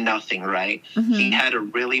nothing, right? Mm-hmm. He had a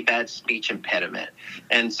really bad speech impediment.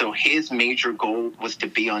 And so his major goal was to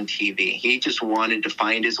be on TV. He just wanted to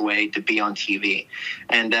find his way to be on TV.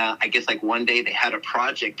 And I guess like one day they had a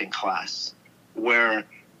project in class where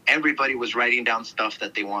everybody was writing down stuff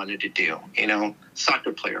that they wanted to do, you know,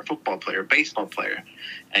 soccer player, football player, baseball player.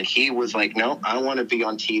 And he was like, no, I want to be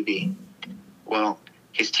on TV. Well,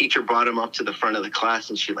 his teacher brought him up to the front of the class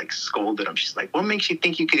and she like scolded him. She's like, what makes you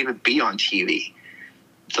think you could even be on TV?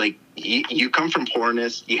 It's like, you come from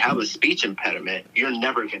poorness, you have a speech impediment, you're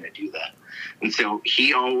never going to do that. And so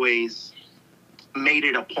he always made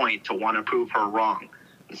it a point to want to prove her wrong.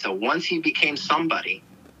 And so once he became somebody,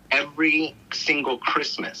 every single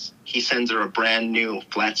Christmas, he sends her a brand new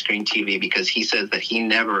flat screen TV because he says that he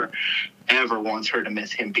never, ever wants her to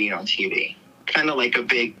miss him being on TV. Kind of like a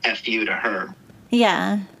big F you to her.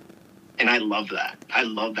 Yeah. And I love that. I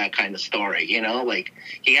love that kind of story, you know? Like,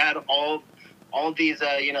 he had all these,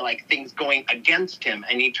 you know, like, things going against him,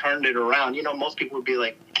 and he turned it around. You know, most people would be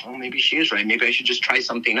like, oh, maybe she is right. Maybe I should just try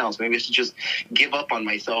something else. Maybe I should just give up on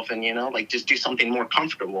myself and, you know, like, just do something more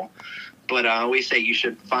comfortable. But I always say you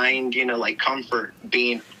should find, you know, like, comfort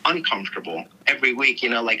being uncomfortable every week. You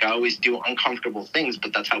know, like, I always do uncomfortable things,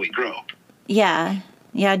 but that's how we grow. Yeah.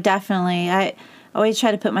 Yeah, definitely. I always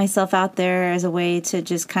try to put myself out there as a way to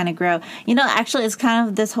just kind of grow. You know, actually, it's kind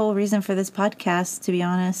of this whole reason for this podcast, to be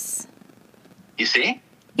honest. You see?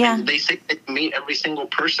 Yeah. And they say that you meet every single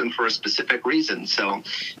person for a specific reason. So,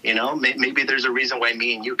 you know, maybe there's a reason why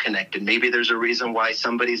me and you connected. Maybe there's a reason why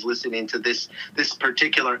somebody's listening to this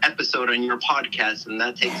particular episode on your podcast, and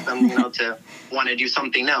that takes them, you know, to want to do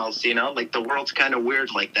something else, you know? Like, the world's kind of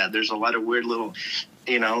weird like that. There's a lot of weird little,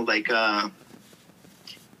 you know, like,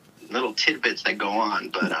 little tidbits that go on.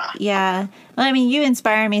 But yeah. Well, I mean, you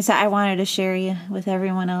inspire me, so I wanted to share you with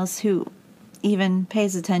everyone else who even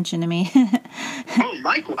pays attention to me. Oh,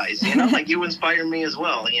 likewise, you know, like, you inspire me as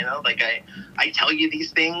well, you know, like, I tell you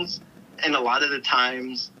these things, and a lot of the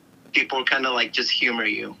times people kind of like just humor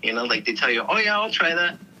you, you know, like, they tell you, oh yeah, I'll try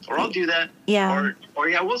that, or I'll do that, Yeah. or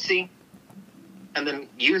yeah, we'll see. And then,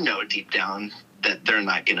 you know, deep down that they're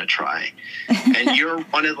not gonna try. And you're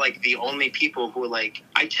one of, like, the only people who, like,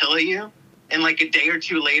 I tell you, and like a day or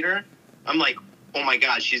two later, I'm like, oh my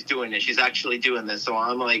God, she's doing it. She's actually doing this. So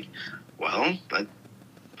I'm like, well, that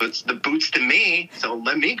puts the boots to me. So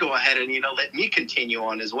let me go ahead and, you know, let me continue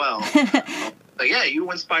on as well. So yeah,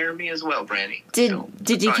 you inspire me as well, Brandy. Did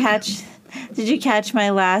you catch my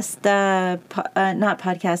last not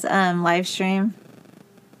podcast live stream?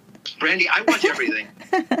 Brandy, I watch everything.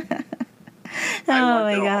 Oh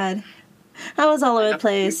my God, I was all over the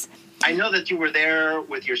place. I know that you were there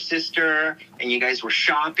with your sister, and you guys were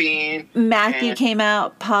shopping. Matthew came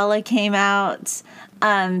out, Paula came out,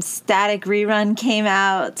 Static Rerun came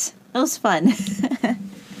out. It was fun.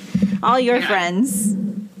 All your friends.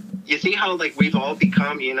 You see how, like, we've all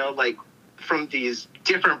become, you know, like, from these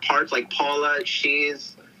different parts. Like, Paula,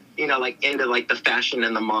 she's, you know, like, into, like, the fashion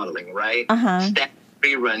and the modeling, right? Static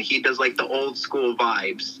Rerun, he does, like, the old school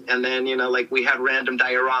vibes. And then, you know, like, we had Random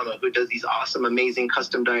Diorama, who does these awesome, amazing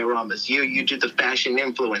custom dioramas. You do the fashion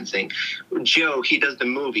influencing. Joe, he does the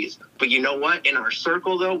movies. But you know what? In our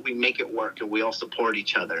circle, though, we make it work, and we all support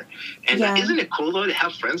each other. And isn't it cool, though, to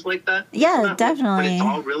have friends like that? Yeah, definitely. What it's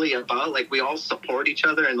all really about. Like, we all support each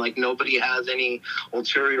other, and, like, nobody has any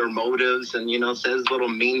ulterior motives and, you know, says little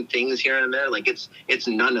mean things here and there. Like, it's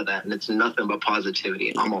none of that, and it's nothing but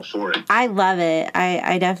positivity. I'm all for it. I love it.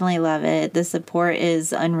 I definitely love it. The support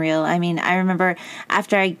is unreal. I mean, I remember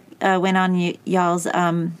after I went on y'all's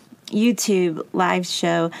YouTube live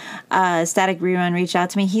show, Static Rerun reached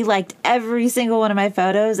out to me. He liked every single one of my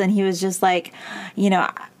photos, and he was just like, you know,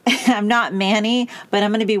 I'm not Manny, but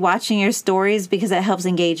I'm going to be watching your stories because it helps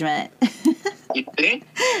engagement. You think?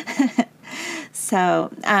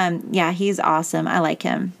 So, yeah, he's awesome. I like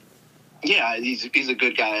him. Yeah, he's a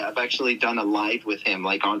good guy. I've actually done a live with him,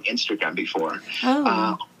 like, on Instagram before.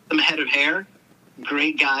 Oh. I'm Head of Hair.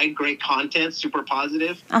 Great guy, great content, super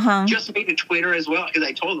positive. Just made a Twitter as well, because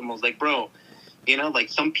I told him, I was like, bro, you know, like,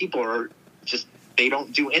 some people are just, they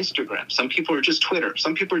don't do Instagram. Some people are just Twitter.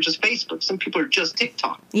 Some people are just Facebook. Some people are just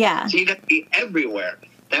TikTok. Yeah. So you got to be everywhere.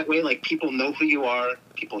 That way, like, people know who you are.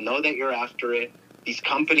 People know that you're after it. These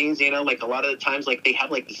companies, you know, like, a lot of the times, like, they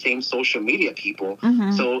have, like, the same social media people.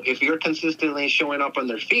 So if you're consistently showing up on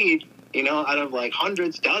their feed, you know, out of, like,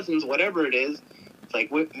 hundreds, dozens, whatever it is, it's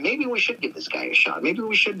like, maybe we should give this guy a shot. Maybe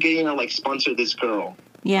we should get, you know, like, sponsor this girl.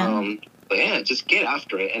 Yeah. But yeah, just get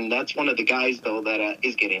after it. And that's one of the guys, though, that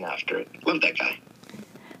is getting after it. Love that guy.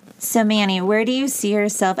 So, Manny, where do you see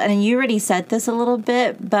yourself? And you already said this a little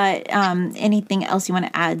bit, but anything else you want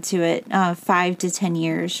to add to it 5 to 10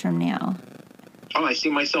 years from now? Oh, I see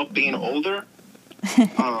myself being older.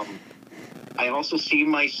 I also see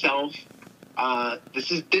myself.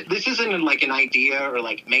 This isn't like an idea or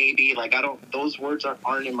like maybe, like those words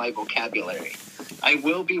aren't in my vocabulary. I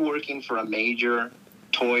will be working for a major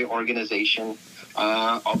toy organization.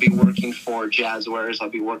 I'll be working for Jazzwares. I'll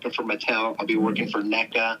be working for Mattel. I'll be working for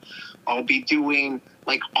NECA. I'll be doing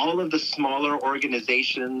like all of the smaller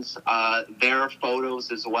organizations, their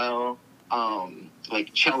photos as well.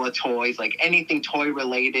 Like Cella Toys, like anything toy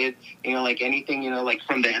related, like anything, like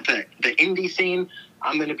from the indie scene,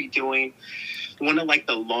 I'm going to be doing. One of like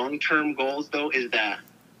the long-term goals though is that,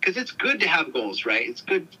 because it's good to have goals, right? It's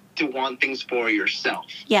good to want things for yourself.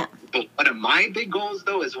 Yeah. But one of my big goals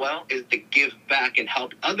though as well is to give back and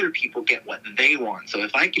help other people get what they want. So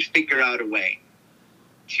if I could figure out a way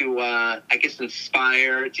to, I guess,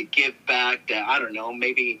 inspire, to give back, to, I don't know,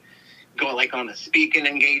 maybe go like on a speaking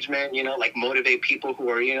engagement, like motivate people who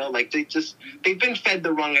are, like they've been fed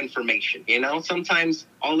the wrong information, sometimes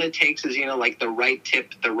all it takes is, like the right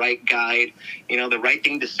tip, the right guide, the right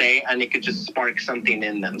thing to say, and it could just spark something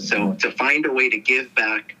in them. So to find a way to give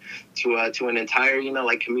back to an entire,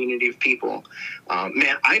 like community of people,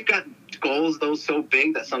 man, I've got goals though so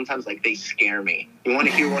big that sometimes like they scare me. You want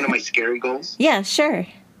to hear one of my scary goals? Yeah, sure.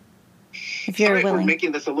 If you're Sorry willing. for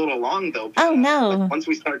making this a little long, though. But, oh, no. Like, once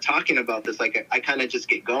we start talking about this, like, I kind of just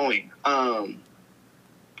get going. One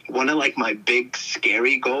of, like, my big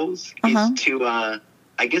scary goals is to,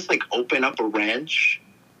 I guess, like, open up a ranch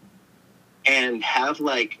and have,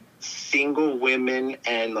 like, single women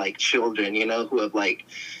and, like, children, who have, like,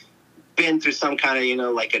 been through some kind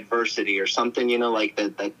of, like, adversity or something, like,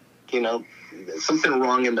 that something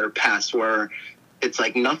wrong in their past where it's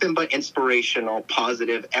like nothing but inspirational,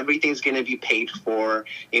 positive. Everything's going to be paid for.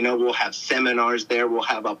 We'll have seminars there. We'll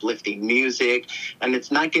have uplifting music. And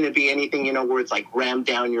it's not going to be anything, where it's like rammed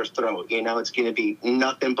down your throat. It's going to be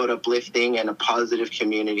nothing but uplifting and a positive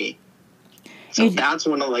community. So that's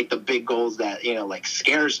one of like the big goals that, like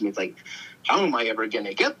scares me. It's like, how am I ever going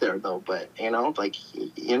to get there though? But, like,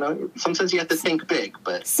 sometimes you have to think big,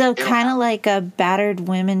 but. So kind of like a battered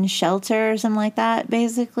women's shelter or something like that,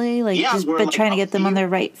 basically? Like, yeah, but like trying to get them on their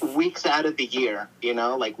right. Weeks out of the year,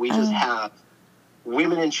 like we just have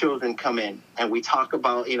women and children come in and we talk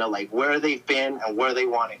about, like where they've been and where they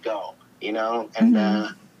want to go, and,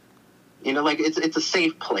 like it's a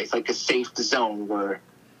safe place, like a safe zone where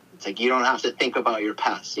it's like you don't have to think about your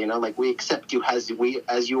past, like we accept you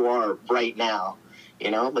as you are right now,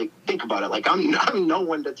 like think about it. Like I'm no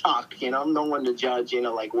one to talk, I'm no one to judge,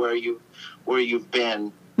 like where you've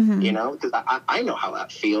been, because I know how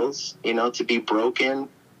that feels, to be broken,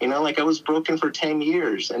 like I was broken for 10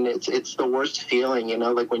 years and it's the worst feeling,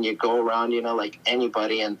 like when you go around, like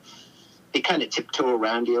anybody and they kind of tiptoe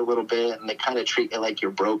around you a little bit and they kind of treat you like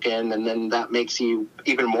you're broken. And then that makes you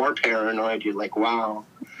even more paranoid. You're like, wow,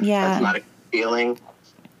 that's not a feeling.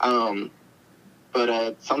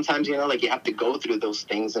 But sometimes, like you have to go through those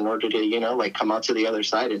things in order to, like come out to the other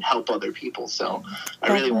side and help other people. So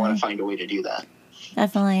I really want to find a way to do that.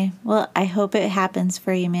 Definitely. Well, I hope it happens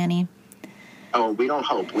for you, Manny. Oh, we don't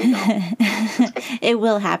hope. We know. It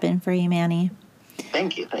will happen for you, Manny.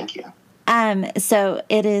 Thank you. Thank you. So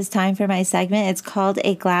it is time for my segment. It's called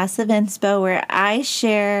A Glass of Inspo, where I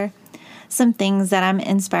share some things that I'm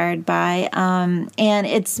inspired by. And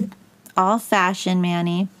it's all fashion,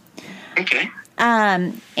 Manny. Okay.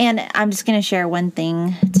 And I'm just going to share one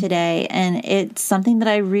thing today, and it's something that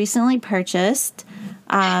I recently purchased.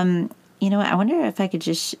 You know what? I wonder if I could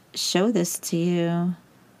just show this to you.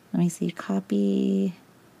 Let me see. Copy.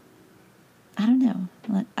 I don't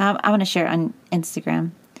know. I want to share it on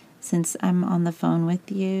Instagram. Since I'm on the phone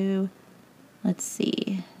with you, let's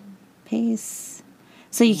see, paste,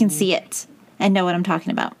 so you can see it and know what I'm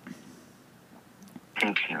talking about.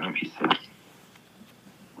 Okay, let me see.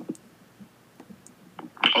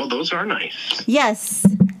 Oh, those are nice. Yes.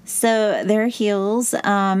 So they're heels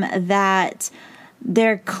that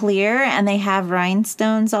they're clear and they have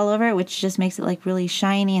rhinestones all over it, which just makes it like really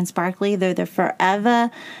shiny and sparkly. They're the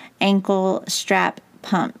Forever ankle strap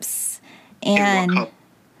pumps. And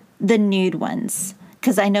the nude ones,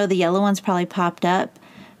 because I know the yellow ones probably popped up.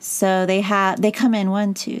 So they come in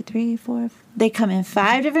 1, 2, 3, 4. They come in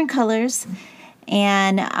 5 different colors,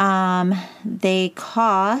 and they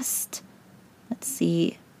cost. Let's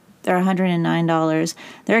see, they're $109.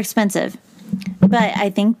 They're expensive, but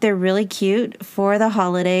I think they're really cute for the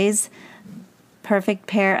holidays. Perfect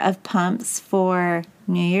pair of pumps for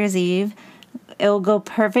New Year's Eve. It will go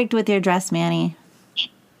perfect with your dress, Manny.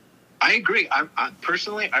 I agree. I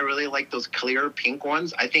personally, I really like those clear pink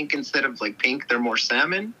ones. I think instead of like pink, they're more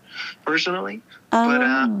salmon, personally. But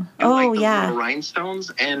I like those little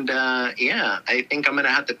rhinestones. And yeah, I think I'm going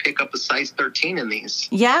to have to pick up a size 13 in these.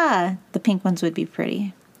 Yeah, the pink ones would be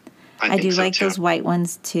pretty. I do like those white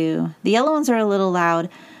ones too. The yellow ones are a little loud,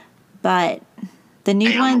 but the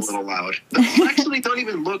nude ones... I'm a little loud. They actually don't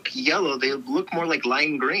even look yellow. They look more like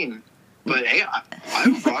lime green. But hey, I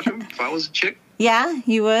would rock them if I was a chick. Yeah,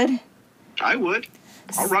 you would? I would.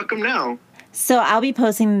 I'll rock them now. So I'll be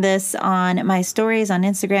posting this on my stories on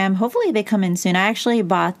Instagram. Hopefully they come in soon. I actually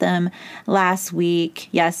bought them last week.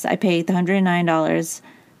 Yes, I paid the $109.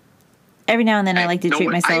 Every now and then I like to treat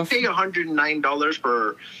myself. I pay $109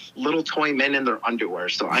 for little toy men in their underwear,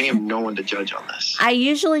 so I am no one to judge on this. I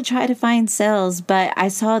usually try to find sales, but I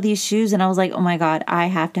saw these shoes and I was like, oh my God, I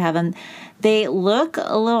have to have them. They look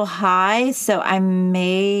a little high, so I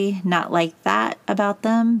may not like that about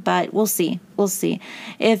them, but we'll see. We'll see.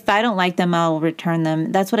 If I don't like them, I'll return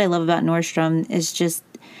them. That's what I love about Nordstrom is just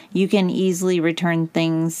you can easily return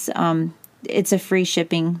things. It's a free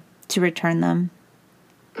shipping to return them.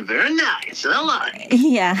 Very nice. I like it.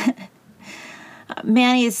 Yeah.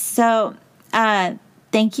 Manny, so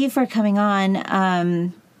thank you for coming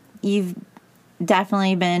on. You've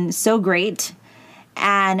definitely been so great.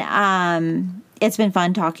 And it's been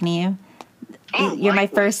fun talking to you. Oh, you're my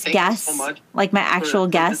first guest, so like my actual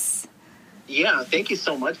guest. Yeah, thank you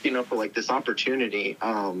so much, for like this opportunity.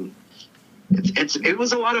 It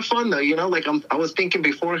was a lot of fun though, like I was thinking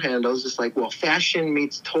beforehand, I was just like, well, fashion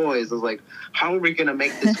meets toys. I was like, how are we going to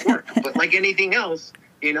make this work? But like anything else,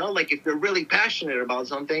 like if you're really passionate about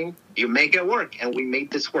something, you make it work. And we made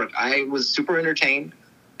this work. I was super entertained.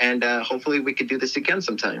 And hopefully we could do this again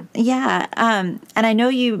sometime. Yeah. And I know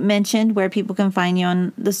you mentioned where people can find you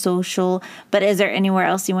on the social, but is there anywhere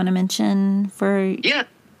else you want to mention for? Yeah,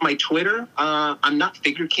 my Twitter. I'm not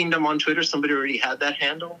Figure Kingdom on Twitter. Somebody already had that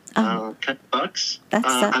handle. $10. That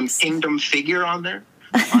sucks. I'm Kingdom Figure on there.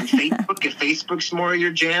 On Facebook, if Facebook's more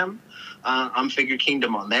your jam, I'm Figure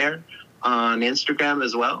Kingdom on there. On Instagram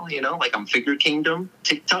as well, like I'm Figure Kingdom.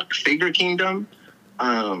 TikTok, Figure Kingdom.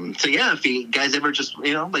 So yeah, if you guys ever just,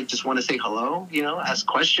 just want to say hello, ask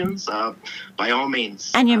questions, by all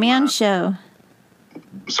means. And your man show.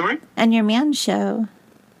 Sorry? And your man show.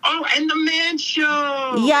 Oh, and the man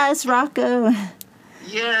show. Yes, Rocco.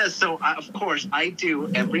 Yeah, so of course I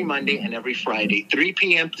do every Monday and every Friday, 3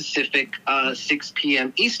 p.m. Pacific, 6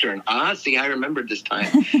 p.m. Eastern. See, I remembered this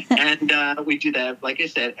time. And we do that, like I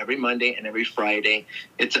said, every Monday and every Friday.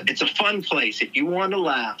 It's a fun place. If you want to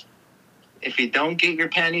laugh, if you don't get your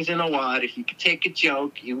panties in a wad, if you could take a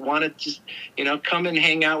joke, you want to just, come and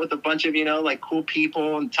hang out with a bunch of, like cool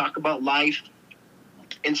people and talk about life,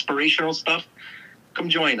 inspirational stuff, come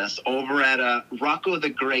join us over at Rocco the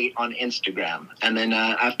Great on Instagram. And then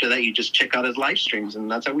after that, you just check out his live streams, and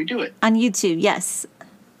that's how we do it. On YouTube, yes.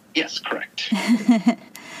 Yes, correct.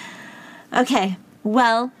 Okay,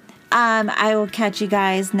 well, I will catch you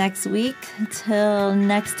guys next week. Till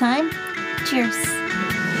next time, cheers.